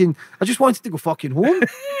I'm thinking, I just wanted to go fucking home.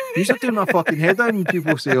 These are doing my fucking head in. And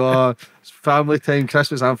people say, "Oh, it's family time,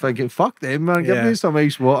 Christmas." I'm thinking, fuck them, man. Give me some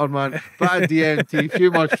ice water, man. Bit of DMT,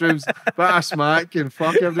 few mushrooms, bit of smack, and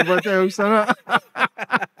fuck everybody else, innit?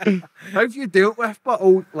 How have you dealt with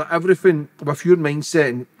like everything with your mindset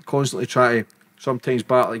and constantly try to sometimes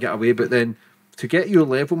battle to get away, but then to get your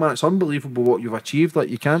level, man, it's unbelievable what you've achieved. Like,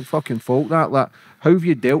 you can't fucking fault that. Like, how have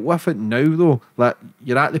you dealt with it now, though? Like,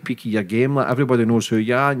 you're at the peak of your game. Like, everybody knows who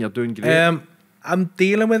you are and you're doing great. I'm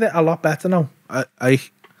dealing with it a lot better now. I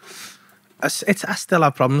still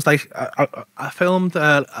have problems. Like, I filmed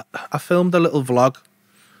a little vlog.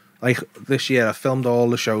 Like, this year, I filmed all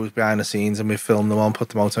the shows behind the scenes and we filmed them all and put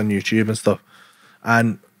them out on YouTube and stuff.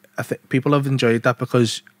 And I think people have enjoyed that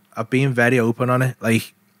because I've been very open on it.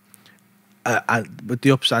 Like, with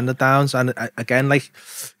the ups and the downs. And again, like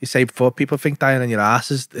you say before, people think dying on your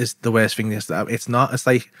ass is the worst thing. It's not. It's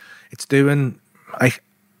like, it's doing, like,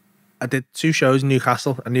 I did 2 shows in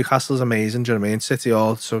Newcastle, and Newcastle's amazing, do you know what I mean? City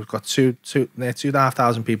Hall, so we've got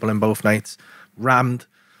 2,500 people in both nights, rammed,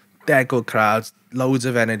 they're good crowds, loads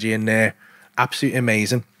of energy in there, absolutely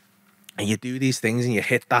amazing. And you do these things and you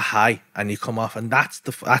hit that high and you come off, and that's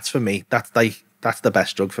for me, that's the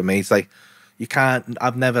best drug for me. It's like you can't.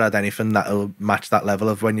 I've never had anything that'll match that level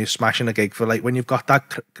of when you're smashing a gig for like when you've got that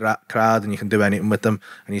crowd and you can do anything with them,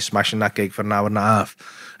 and you're smashing that gig for an hour and a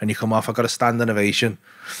half, and you come off. I've got a standing ovation,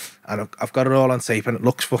 and I've got it all on tape, and it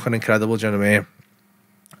looks fucking incredible. Do you know what I mean?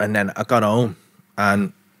 And then I got home,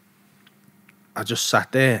 and I just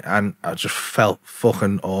sat there, and I just felt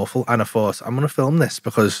fucking awful. And I thought, I'm gonna film this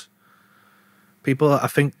because people, I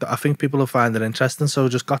think people will find it interesting. So I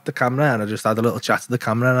just got the camera and I just had a little chat to the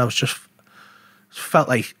camera, and I was just felt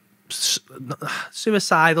like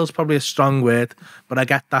suicidal is probably a strong word, but I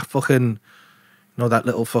get that fucking, that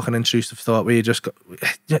little fucking intrusive thought where you just got,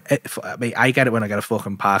 I mean, I get it when I get a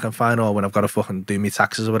fucking parking fine or when I've got to fucking do my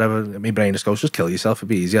taxes or whatever. My brain just goes, just kill yourself, it'd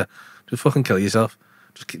be easier. Just fucking kill yourself.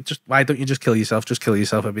 Just why don't you just kill yourself? Just kill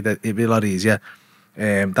yourself, it'd be a lot easier.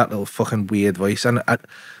 That little fucking weird voice. And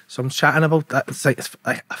so I'm chatting about that.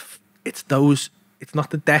 It's those, it's not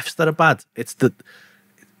the deaths that are bad.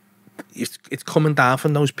 It's coming down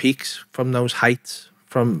from those peaks, from those heights,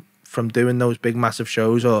 from doing those big massive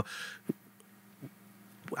shows, or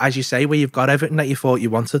as you say, where you've got everything that you thought you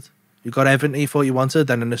wanted. You've got everything that you thought you wanted,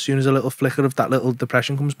 and then as soon as a little flicker of that little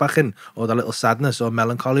depression comes back in, or that little sadness or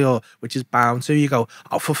melancholy, or which is bound to, you go,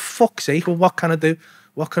 oh, for fuck's sake, well, what can I do?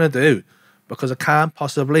 What can I do? Because I can't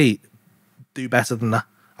possibly do better than that.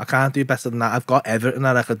 I can't do better than that. I've got everything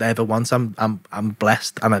that I could ever want. I'm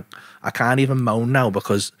blessed, and I can't even moan now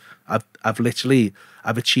because I've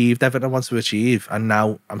achieved everything I want to achieve, and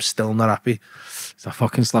now I'm still not happy. It's a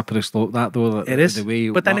fucking slippery slope, that though. It is. The way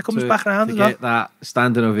but then it comes back around to as get that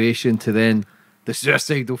standing ovation to then the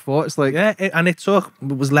suicidal thoughts. Like, yeah, it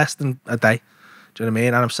was less than a day. Do you know what I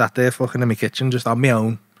mean? And I'm sat there fucking in my kitchen, just on my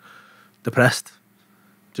own, depressed.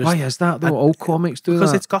 Why is that though? All comics do that.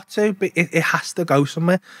 Because it's got to, but it has to go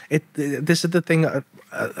somewhere. This is the thing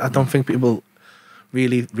I don't think people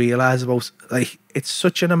really realise about. Like, it's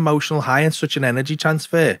such an emotional high and such an energy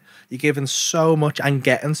transfer. You're giving so much and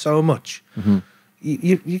getting so much. Mm-hmm.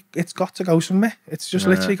 It's got to go somewhere. It's just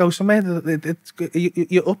literally go somewhere.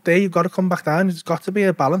 You're up there, you've got to come back down. It's got to be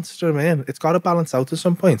a balance. Do you know what I mean? It's got to balance out at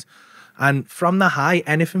some point. And from the high,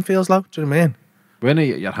 anything feels low. Do you know what I mean? When are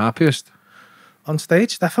you at your happiest? On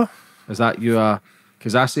stage, definitely. Is that you?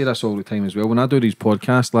 Because I say this all the time as well. When I do these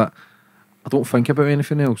podcasts, like, I don't think about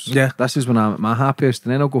anything else. Yeah. This is when I'm at my happiest,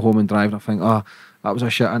 and then I'll go home and drive, and I think, oh, that was a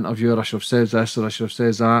shit interview, or I should have said this, or I should have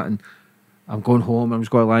said that, and I'm going home, and I'm just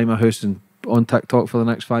going to lie in my house and on TikTok for the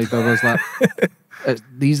next 5 hours. Like,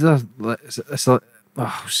 these are, it's like,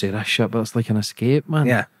 oh, I'll say this shit, but it's like an escape, man.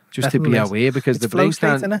 Yeah. Just to be away, because the brain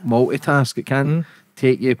can't multitask. It can't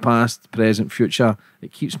take you past, present, future.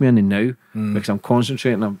 It keeps me in the now because I'm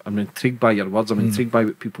concentrating. I'm intrigued by your words. I'm intrigued by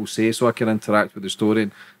what people say, so I can interact with the story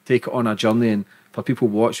and take it on a journey. And for people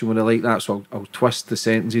watching, when they like that, so I'll twist the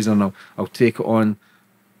sentences and I'll take it on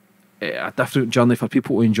a different journey for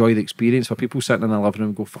people to enjoy the experience. For people sitting in the living room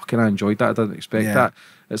and go, fucking, I enjoyed that. I didn't expect that.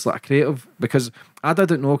 It's like a creative, because I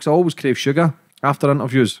didn't know, because I always crave sugar after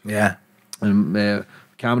interviews. Yeah. And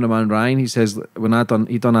cameraman Ryan, he says, when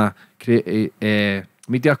he done a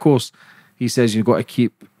media course, he says you've got to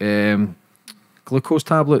keep glucose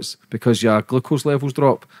tablets because your glucose levels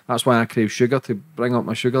drop. That's why I crave sugar, to bring up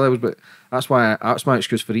my sugar levels, but that's my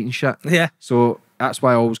excuse for eating shit. Yeah. So that's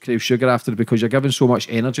why I always crave sugar after, because you're giving so much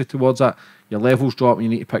energy towards that, your levels drop and you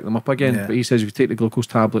need to pick them up again. But he says if you take the glucose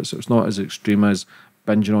tablets, it's not as extreme as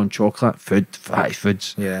binging on chocolate, fatty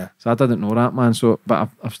foods. Yeah. So I didn't know that, man. So, but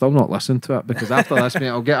I've still not listened to it, because after this, mate,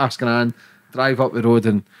 I'll get Asking Ann, drive up the road,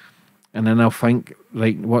 and then I'll think,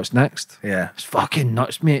 right, what's next? Yeah. It's fucking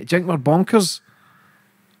nuts, mate. Do you think we're bonkers?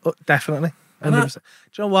 Oh, definitely. 100%. Do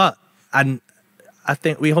you know what? And I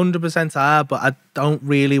think we 100% are, but I don't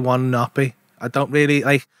really want to not be. I don't really,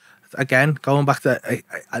 like, again, going back to,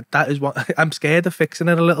 that is what, I'm scared of fixing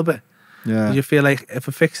it a little bit. Yeah. You feel like if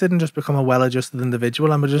I fix it and just become a well-adjusted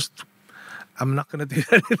individual, I'm not going to do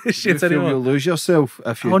any of this shit anymore. You'll lose yourself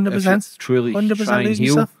if you 100%. Truly 100% try and lose heal.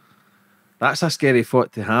 yourself. That's a scary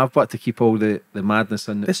thought to have, but to keep all the madness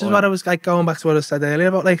in. This is what I was like, going back to what I said earlier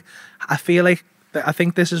about, like, I feel like, I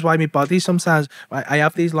think this is why my body sometimes, I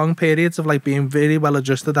have these long periods of like being very well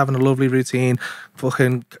adjusted, having a lovely routine,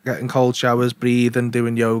 fucking getting cold showers, breathing,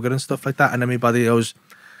 doing yoga and stuff like that, and then my body goes,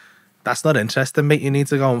 that's not interesting, mate. You need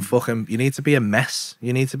to go and fucking, you need to be a mess.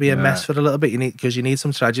 You need to be a mess for a little bit. Because you need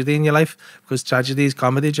some tragedy in your life, because tragedy is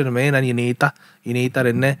comedy, do you know what I mean? And you need that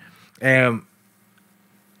in there.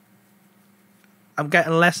 I'm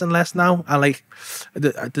getting less and less now, and like,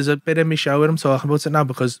 there's a bit in my show where I'm talking about it now,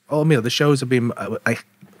 because all my other shows have been like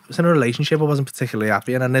was in a relationship I wasn't particularly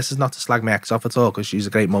happy in, and this is not to slag my ex off at all because she's a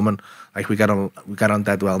great mum and like we get on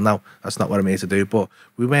dead well now. That's not what I'm here to do, but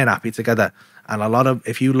we weren't happy together. And a lot of,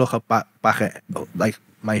 if you look up back at like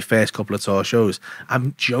my first couple of tour shows,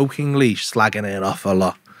 I'm jokingly slagging her off a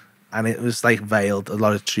lot, and it was like veiled. A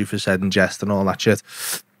lot of truth was said in jest and all that shit.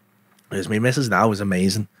 Whereas my missus now was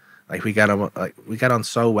amazing. Like we get on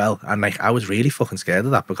so well, and like I was really fucking scared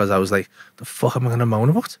of that because I was like, the fuck am I gonna moan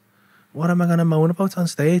about? What am I gonna moan about on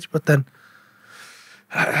stage? But then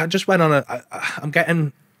I just went on I'm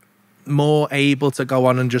getting more able to go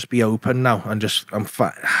on and just be open now, and just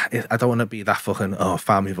I don't want to be that fucking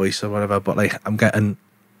family voice or whatever, but like I'm getting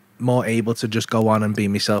more able to just go on and be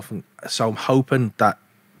myself, and so I'm hoping that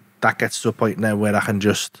gets to a point now where I can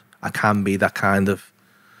be that kind of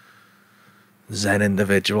zen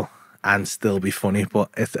individual and still be funny, but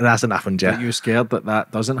it hasn't happened yet. Are you scared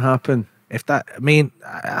that doesn't happen? If that, I mean,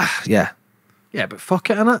 yeah. Yeah, but fuck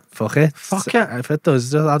it, innit? Fuck it. Fuck it. If it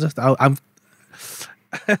does, I'll just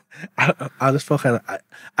fucking.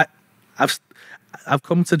 I've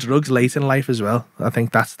come to drugs late in life as well. I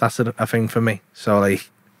think that's a thing for me. So like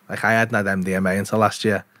I hadn't had MDMA until last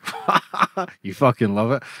year. You fucking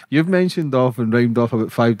love it. You've mentioned off and rhymed off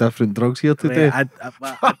about 5 different drugs here today. I do.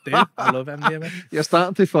 I love MDMA. You're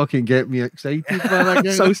starting to fucking get me excited, man.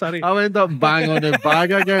 Again. So sorry. I'll end up bang on the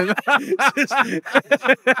bag again.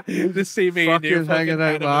 Just see me fucking hanging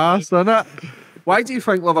out my ass, innit? Why do you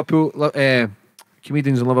think Liverpool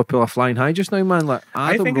comedians in Liverpool are flying high just now, man? Like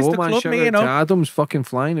Adam Roman, shout out to Adam's fucking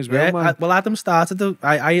flying as well, man. Well, Adam started.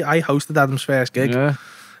 I hosted Adam's first gig. Yeah.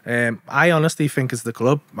 I honestly think it's the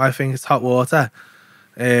club. I think it's Hot Water.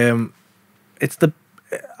 It's the.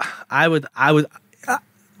 I'd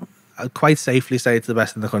quite safely say it's the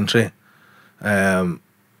best in the country.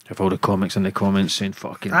 If all the comics in the comments saying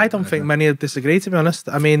fucking. I don't think many would disagree, to be honest.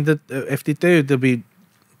 I mean, if they do, there'll be.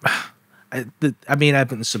 I mean,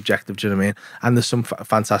 everything's subjective. Do you know what I mean? And there's some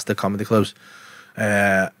fantastic comedy clubs,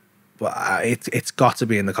 but it's got to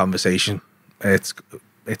be in the conversation. It's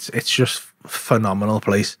just a phenomenal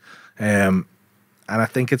place, and I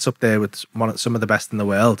think it's up there with some of the best in the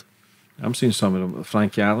world. I'm seeing some of them.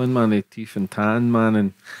 Frankie Allen, man, the teeth and tan, man,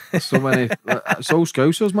 and so many. It's all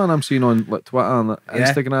Scousers, man. I'm seeing on like Twitter and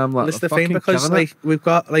Instagram. Like, it's the thing because like we've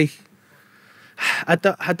got like. I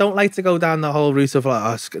don't like to go down the whole route of all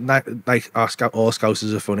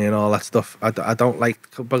Scousers are funny and all that stuff. I don't like,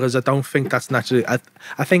 because I don't think that's naturally. I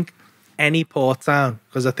think any port town,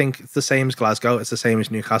 because I think it's the same as Glasgow, it's the same as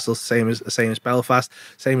Newcastle, same as Belfast,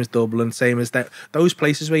 same as Dublin, same as those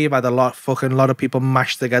places where you've had a lot of people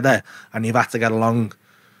mashed together and you've had to get along.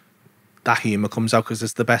 That humour comes out because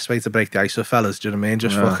it's the best way to break the ice with fellas. Do you know what I mean?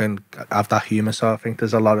 Just fucking have that humour. So I think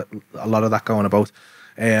there's a lot of that going about.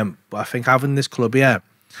 But I think having this club here,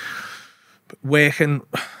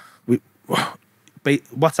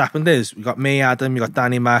 what's happened is we got me, Adam, we got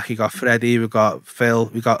Danny Mac, we got Freddie, we got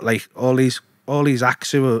Phil, we got like all these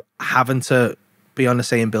acts who are having to be on the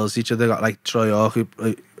same bill as each other. Got like Troy Ork,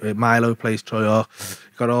 Milo plays Troy Ork.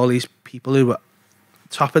 Got all these people who are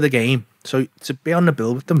top of the game. So to be on the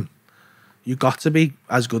bill with them, you got to be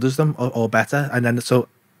as good as them or better. And then so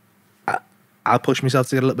I'll push myself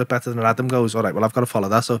to get a little bit better than Adam goes, all right, well, I've got to follow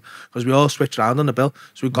that. So, because we all switch around on the bill.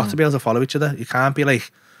 So we've got to be able to follow each other. You can't be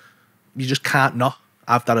like, you just can't not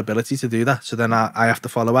have that ability to do that. So then I have to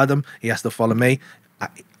follow Adam. He has to follow me.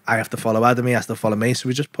 I have to follow Adam. He has to follow me. So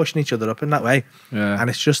we're just pushing each other up in that way. Yeah. And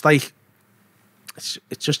it's just like, it's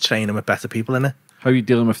just training with better people, innit? How are you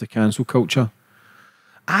dealing with the cancel culture?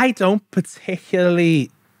 I don't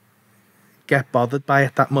particularly get bothered by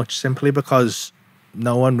it that much, simply because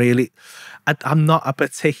no one really. I'm not a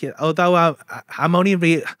particular, although I'm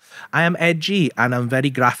only I am edgy and I'm very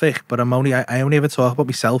graphic, but I only ever talk about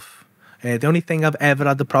myself. The only thing I've ever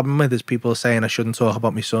had the problem with is people saying I shouldn't talk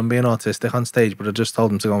about my son being autistic on stage, but I just told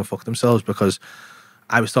them to go and fuck themselves, because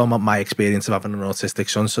I was talking about my experience of having an autistic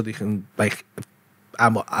son, so they can, like,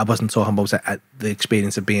 I wasn't talking about the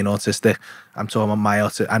experience of being autistic. I'm talking about my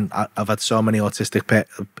autistic, and I've had so many autistic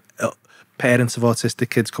parents of autistic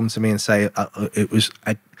kids come to me and say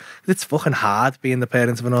it's fucking hard being the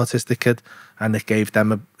parent of an autistic kid, and it gave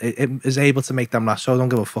them it is able to make them laugh. So I don't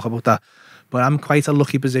give a fuck about that. But I'm quite a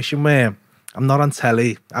lucky position where I'm not on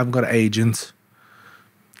telly, I haven't got an agent.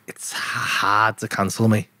 It's hard to cancel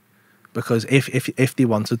me, because if they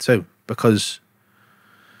wanted to, because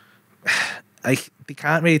like they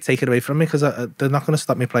can't really take it away from me, because they're not going to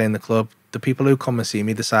stop me playing the club. The people who come and see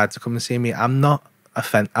me decide to come and see me. I'm not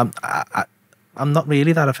offended. I'm not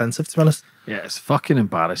really that offensive, to be honest. Yeah, it's fucking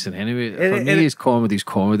embarrassing anyway. For me, it's comedy's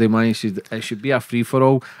comedy, man. It should be a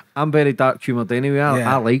free-for-all. I'm very dark-humoured anyway.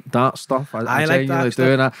 I like that stuff. I like genuinely that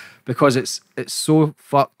doing stuff. it because it's so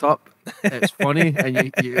fucked up. It's funny,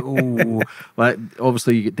 and like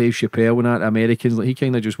obviously you get Dave Chappelle and that Americans. Like he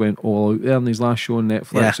kind of just went all out there in his last show on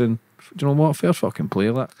Netflix, and do you know what? Fair fucking play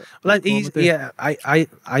that. Well, like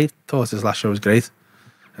I thought his last show was great.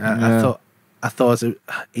 I thought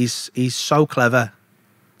he's so clever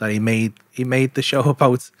that he made the show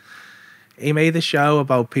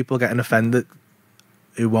about people getting offended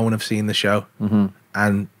who won't have seen the show,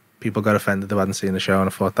 and people got offended who hadn't seen the show, and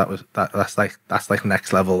I thought that's like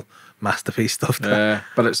next level masterpiece stuff. Yeah,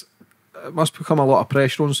 but it must become a lot of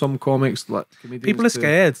pressure on some comics. Like comedians people are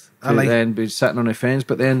scared to then be sitting on the fence,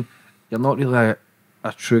 but then you're not really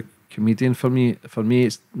a true comedian. For me,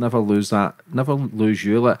 it's never lose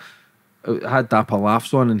you. Like I had Dapper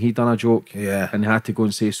Laughs on, and he done a joke, and he had to go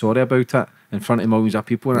and say sorry about it in front of millions of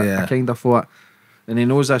people, and I kind of thought, and he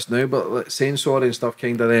knows this now, but like, saying sorry and stuff,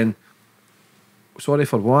 kind of then, sorry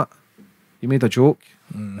for what? You made a joke,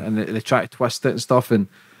 and they try to twist it and stuff, and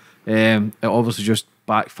it obviously just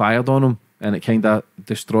backfired on him, and it kind of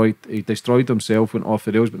destroyed himself, went off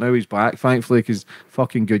the rails, but now he's back, thankfully, because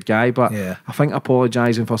fucking good guy. But I think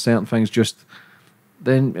apologising for certain things just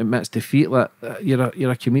then admits defeat. Like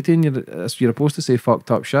you're a comedian, you're supposed to say fucked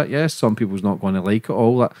up shit. Yes, some people's not going to like it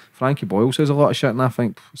all. Like Frankie Boyle says a lot of shit, and I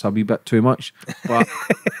think it's a wee bit too much. But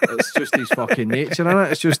it's just his fucking nature, isn't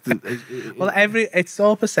it? It's just it's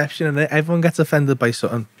all perception, and everyone gets offended by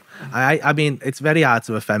something. I mean, it's very hard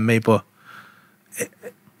to offend me, but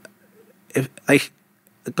if like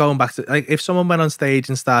going back to like if someone went on stage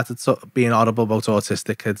and started being audible about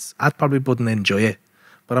autistic kids, I probably wouldn't enjoy it.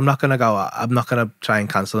 But I'm not gonna try and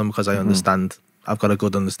cancel them because I understand. I've got a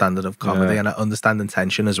good understanding of comedy, and I understand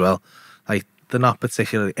intention as well. Like they're not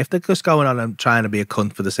particularly, if they're just going on and trying to be a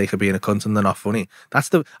cunt for the sake of being a cunt and they're not funny. That's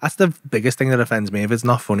the biggest thing that offends me. If it's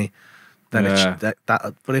not funny, then it's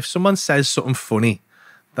that. But if someone says something funny,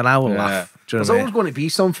 then I will laugh. There's always going to be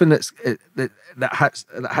something that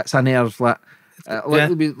hits a nerve. Like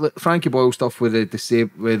Frankie Boyle stuff with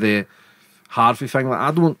the Harvey thing. Like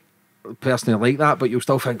I don't personally like that, but you'll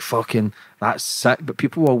still think fucking that's sick, but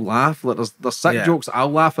people will laugh. Like there's sick jokes that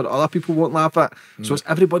I'll laugh at, other people won't laugh at. So it's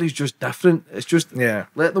everybody's just different. It's just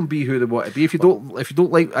let them be who they want to be. If you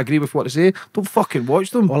don't like agree with what they say, don't fucking watch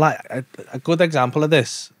them. Well, a good example of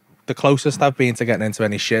this, the closest I've been to getting into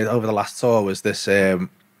any shit over the last tour was this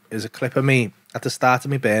is a clip of me at the start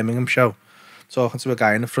of my Birmingham show talking to a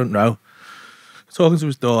guy in the front row, talking to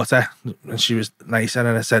his daughter, and she was nice, and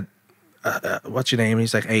then I said, what's your name? And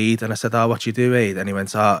he's like, Aid. And I said, oh, what you do, Aid? And he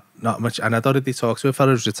went, oh, not much. And I'd already talked to a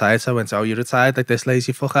fellow who's retired, so I went, oh, you retired like this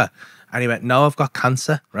lazy fucker? And he went, no, I've got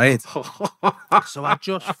cancer, right? So I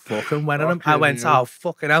just fucking went on him. I went, oh,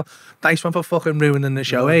 fucking hell, thanks one for fucking ruining the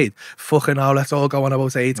show, Aid. Fucking hell, let's all go on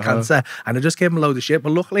about AIDS cancer. And I just gave him a load of shit,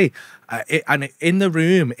 but luckily, in the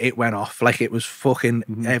room, it went off like it was fucking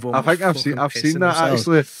everyone. I think I've seen that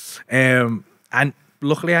themselves. Actually. And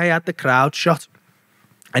luckily, I had the crowd shot.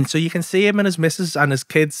 And so you can see him and his missus and his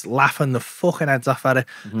kids laughing the fucking heads off at it.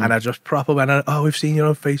 And I just proper went, oh, we've seen you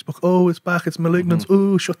on Facebook. Oh, it's back. It's malignant.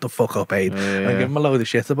 Oh, shut the fuck up, Abe. And I give him a load of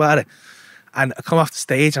shit about it. And I come off the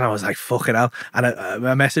stage and I was like, fucking hell. And I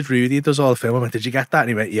messaged Rudy, who does all the film. I went, did you get that? And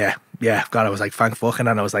he went, yeah, God. I was like, thank fucking.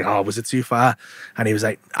 And I was like, oh, was it too far? And he was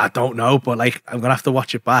like, I don't know, but like, I'm going to have to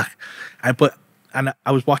watch it back. And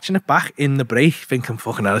I was watching it back in the break thinking,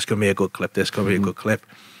 fucking hell, it's going to be a good clip. This is going to be a good clip.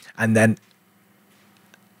 And then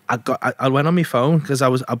I went on my phone because I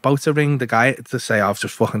was about to ring the guy to say, I've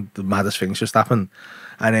just fucking, the maddest things just happened.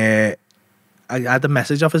 And I had a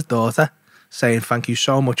message off his daughter saying, thank you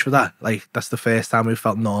so much for that. Like, that's the first time we've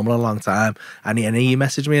felt normal in a long time. And he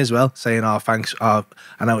messaged me as well saying, oh, thanks. And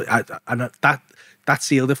that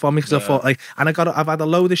sealed it for me because I thought, like, and I've had a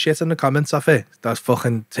load of shit in the comments of it that's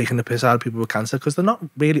fucking taking the piss out of people with cancer because they're not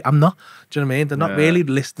really, I'm not, do you know what I mean? They're not really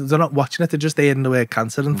listening, they're not watching it, they're just hearing the word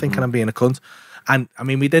cancer and thinking I'm being a cunt. And I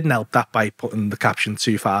mean, we didn't help that by putting the caption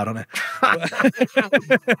too far on it.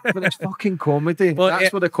 But it's fucking comedy.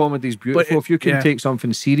 That's where the comedy's beautiful. If you can take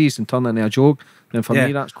something serious and turn it into a joke, then for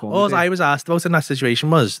me, that's comedy. All I was asked about in that situation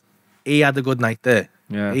was, he had a good night there.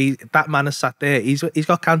 Yeah. That man has sat there. He's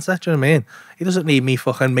got cancer, do you know what I mean? He doesn't need me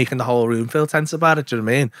fucking making the whole room feel tense about it, do you know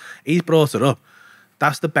what I mean? He's brought it up.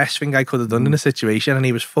 That's the best thing I could have done in the situation, and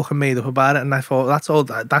he was fucking made up about it. And I thought,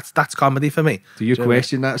 that's comedy for me. Do you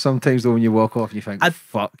question that sometimes though when you walk off and you think,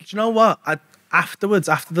 fuck? Do you know what? Afterwards,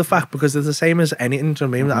 after the fact, because it's the same as anything, do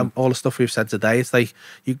you know what I mean? All the stuff we've said today, it's like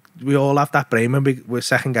we all have that brain when we're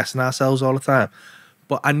second guessing ourselves all the time.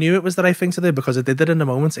 But I knew it was the right thing to do because I did it in the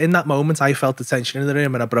moment. In that moment, I felt the tension in the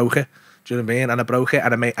room and I broke it. Do you know what I mean? And I broke it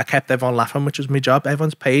and I kept everyone laughing, which was my job.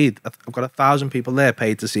 Everyone's paid. I've got 1,000 people there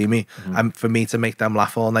paid to see me and for me to make them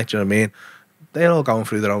laugh all night. Do you know what I mean? They're all going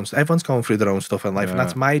through their own. Everyone's going through their own stuff in life, and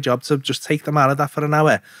that's my job to just take them out of that for an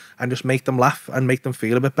hour and just make them laugh and make them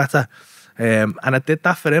feel a bit better. And I did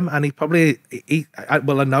that for him, and he probably, I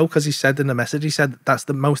know because he said in the message, he said that's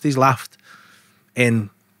the most he's laughed in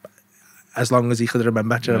as long as he could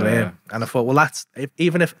remember. Do you know what I mean? And I thought, well,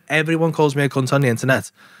 even if everyone calls me a cunt on the internet,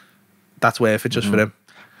 that's worth it just for him.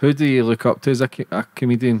 Who do you look up to as a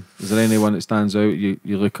comedian? Is there anyone that stands out you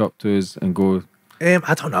look up to and go?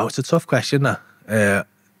 I don't know. It's a tough question. It's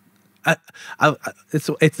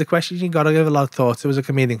the question you got to give a lot of thought to as a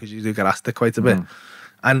comedian because you do get asked it quite a bit.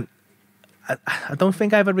 And I don't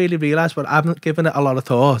think I ever really realised, but I haven't given it a lot of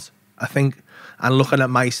thought. I think, and looking at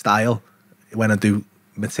my style when I do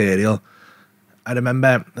material, I remember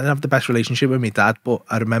I didn't have the best relationship with my dad, but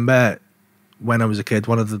I remember when I was a kid,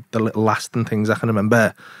 one of the little lasting things I can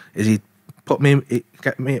remember is he'd put me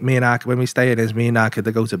and our, when we stay in his, me and our kid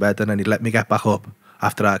to go to bed, and then he'd let me get back up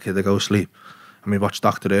after our kid to go sleep, and we watched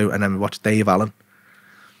Doctor Who, and then we watched Dave Allen.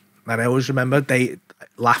 And I always remember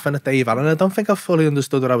laughing at Dave Allen. I don't think I fully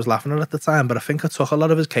understood what I was laughing at the time, but I think I took a lot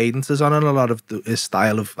of his cadences on and a lot of his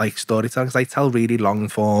style of like storytelling, because I tell really long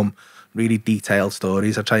form, really detailed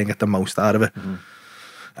stories. I try and get the most out of it.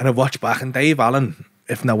 And I watch back, and Dave Allen,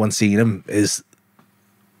 if no one's seen him, is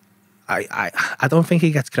I don't think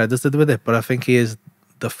he gets credited with it, but I think he is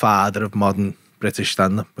the father of modern British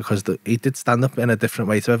stand-up, because he did stand-up in a different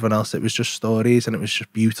way to everyone else. It was just stories, and it was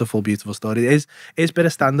just beautiful, beautiful stories. His bit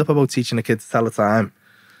of stand-up about teaching a kid to tell a time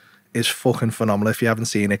is fucking phenomenal. If you haven't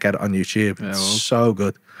seen it, get it on YouTube. It's so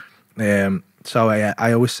good. So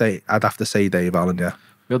I always say, I'd have to say Dave Allen, yeah.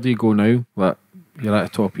 Where do you go now? Like, you're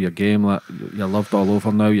at the top of your game, like, you're loved all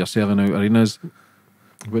over now, you're selling out arenas.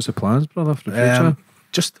 What's the plans, brother, for the future?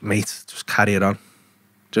 Just, mate, just carry it on.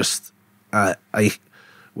 Just, I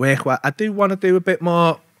work well. I do want to do a bit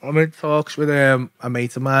more. I'm in talks with a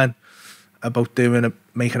mate of mine about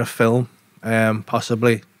making a film,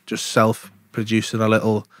 possibly just self-producing a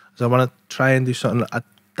little. So I want to try and do something. I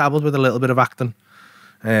dabbled with a little bit of acting,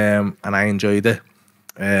 and I enjoyed it.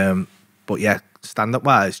 But yeah, stand-up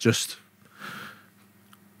wise, just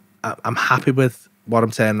I'm happy with what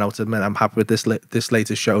I'm turning out. I'm happy with this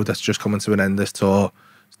latest show that's just coming to an end. This tour,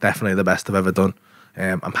 it's definitely the best I've ever done.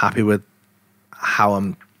 I'm happy with how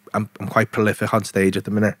I'm quite prolific on stage at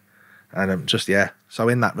the minute, and I'm just, yeah. So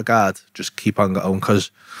in that regard, just keep on going,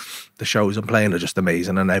 because the shows I'm playing are just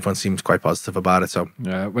amazing, and everyone seems quite positive about it. So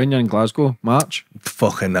yeah, when you're in Glasgow, March?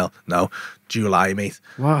 Fucking no, July, mate.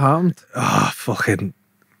 What happened? Oh, fucking,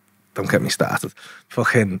 don't get me started.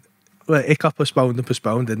 Fucking, well, it got postponed,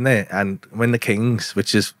 didn't it? And when the Kings,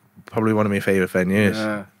 which is probably one of my favourite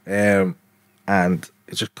venues, and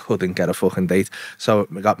it just couldn't get a fucking date, so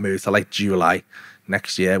it got moved to like July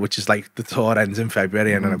next year, which is like the tour ends in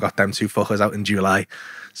February, and then I've got them two fuckers out in July.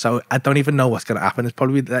 So I don't even know what's going to happen. It's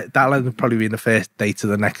probably that'll probably be the first date to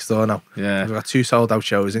the next tour now. Yeah, we've got 2 sold out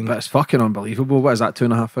shows in. But it's fucking unbelievable. What is that,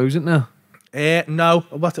 2,500 now? No,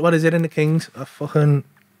 what is it in the Kings? I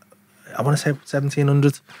want to say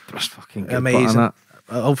 1,700. That's fucking good. Amazing.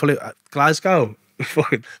 Hopefully, Glasgow.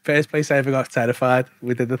 Fucking first place I ever got terrified.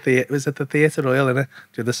 We did the theatre. Was it the Theatre Royal, innit?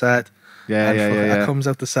 The other side. Yeah. It comes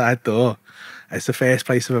out the side door. It's the first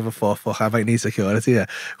place I've ever thought, fuck, I might need security here.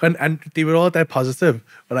 And they were all dead positive.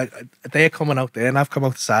 But like, they're coming out there, and I've come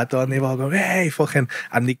out the side door, and they've all gone, hey, fucking,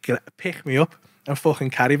 and they pick me up and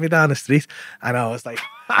fucking carry me down the street. And I was like,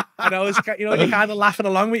 you know, you're kind of laughing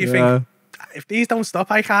along, but you think, if these don't stop,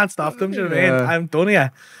 I can't stop them. Do you know what I mean? I'm done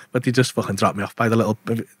here. But they just fucking dropped me off by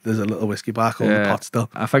there's a little whiskey bar called the Pot still.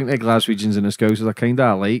 I think the Glaswegians and the Scousers are kind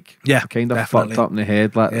of alike. Yeah, kind of fucked up in the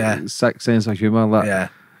head, like sick sense of humour. Like,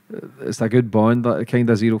 it's a good bond, like kind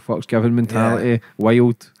of zero fucks given mentality,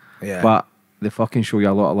 wild. Yeah. But they fucking show you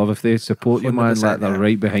a lot of love if they support you, man. Like they're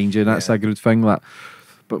right behind you, and that's a good thing. Like,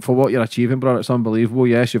 but for what you're achieving, bro, it's unbelievable.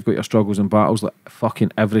 Yes, you've got your struggles and battles, like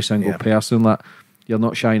fucking every single person. Like, you're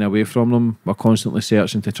not shying away from them. We're constantly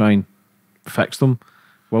searching to try and fix them.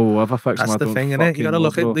 Well, we'll ever fix them. That's the thing, innit? You gotta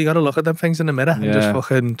look at them things in the mirror and just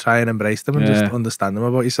fucking try and embrace them and just understand them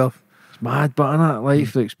about yourself. It's mad, but innit?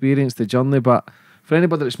 Life, the experience, the journey. But for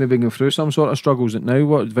anybody that's maybe going through some sort of struggles now,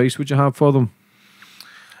 what advice would you have for them?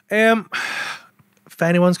 If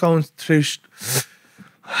anyone's going through,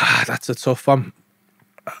 that's a tough one.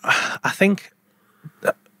 I think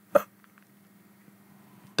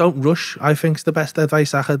don't rush, I think, is the best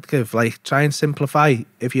advice I could give. Like, try and simplify.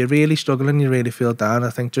 If you're really struggling, you really feel down, I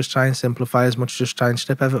think just try and simplify as much, just try and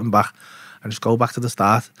strip everything back and just go back to the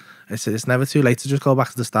start. It's never too late to just go back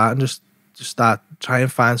to the start and just start, try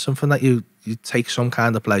and find something that you take some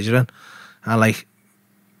kind of pleasure in, and like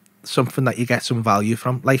something that you get some value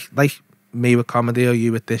from, like me with comedy or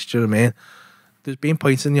you with this. Do you know what I mean? There's been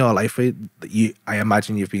points in your life where I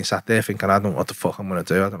imagine you've been sat there thinking, I don't know what the fuck I'm going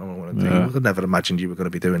to do. I don't know what I'm going to do. You could never imagine you were going to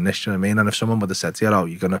be doing this. Do you know what I mean? And if someone would have said to you, oh,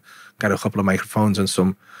 you're going to get a couple of microphones and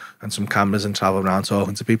some cameras and travel around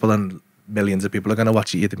talking to people and millions of people are going to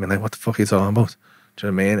watch it, you'd be like, what the fuck are you talking about? Do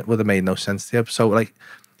you know what I mean? It would have made no sense to you. So like,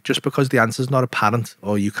 just because the answer's not apparent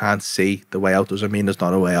or you can't see the way out doesn't mean there's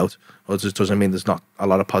not a way out, or just doesn't mean there's not a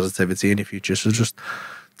lot of positivity in your future. So just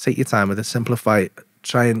take your time with it, simplify it,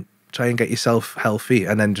 try and get yourself healthy,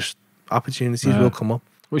 and then just opportunities will come up.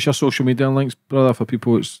 What's your social media links, brother, for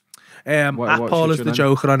people? It's at Paul is the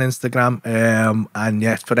Joker on Instagram, and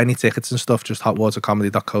yeah, for any tickets and stuff, just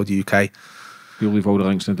hotwatercomedy.co.uk. We'll leave all the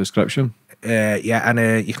links in the description. Yeah,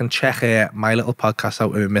 and you can check my little podcast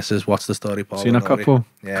out with Mrs. What's the Story, Paul. Seen a couple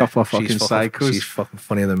of fucking psychos. She's fucking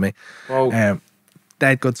funnier than me. Well,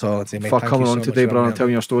 dead good talking to you, mate. For coming on today, brother, and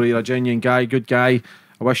telling your story. You're a genuine guy, good guy.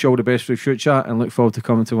 I wish you all the best for the future and look forward to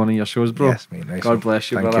coming to one of your shows, bro. Yes, mate. Nice God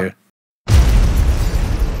bless you, brother. Thank you.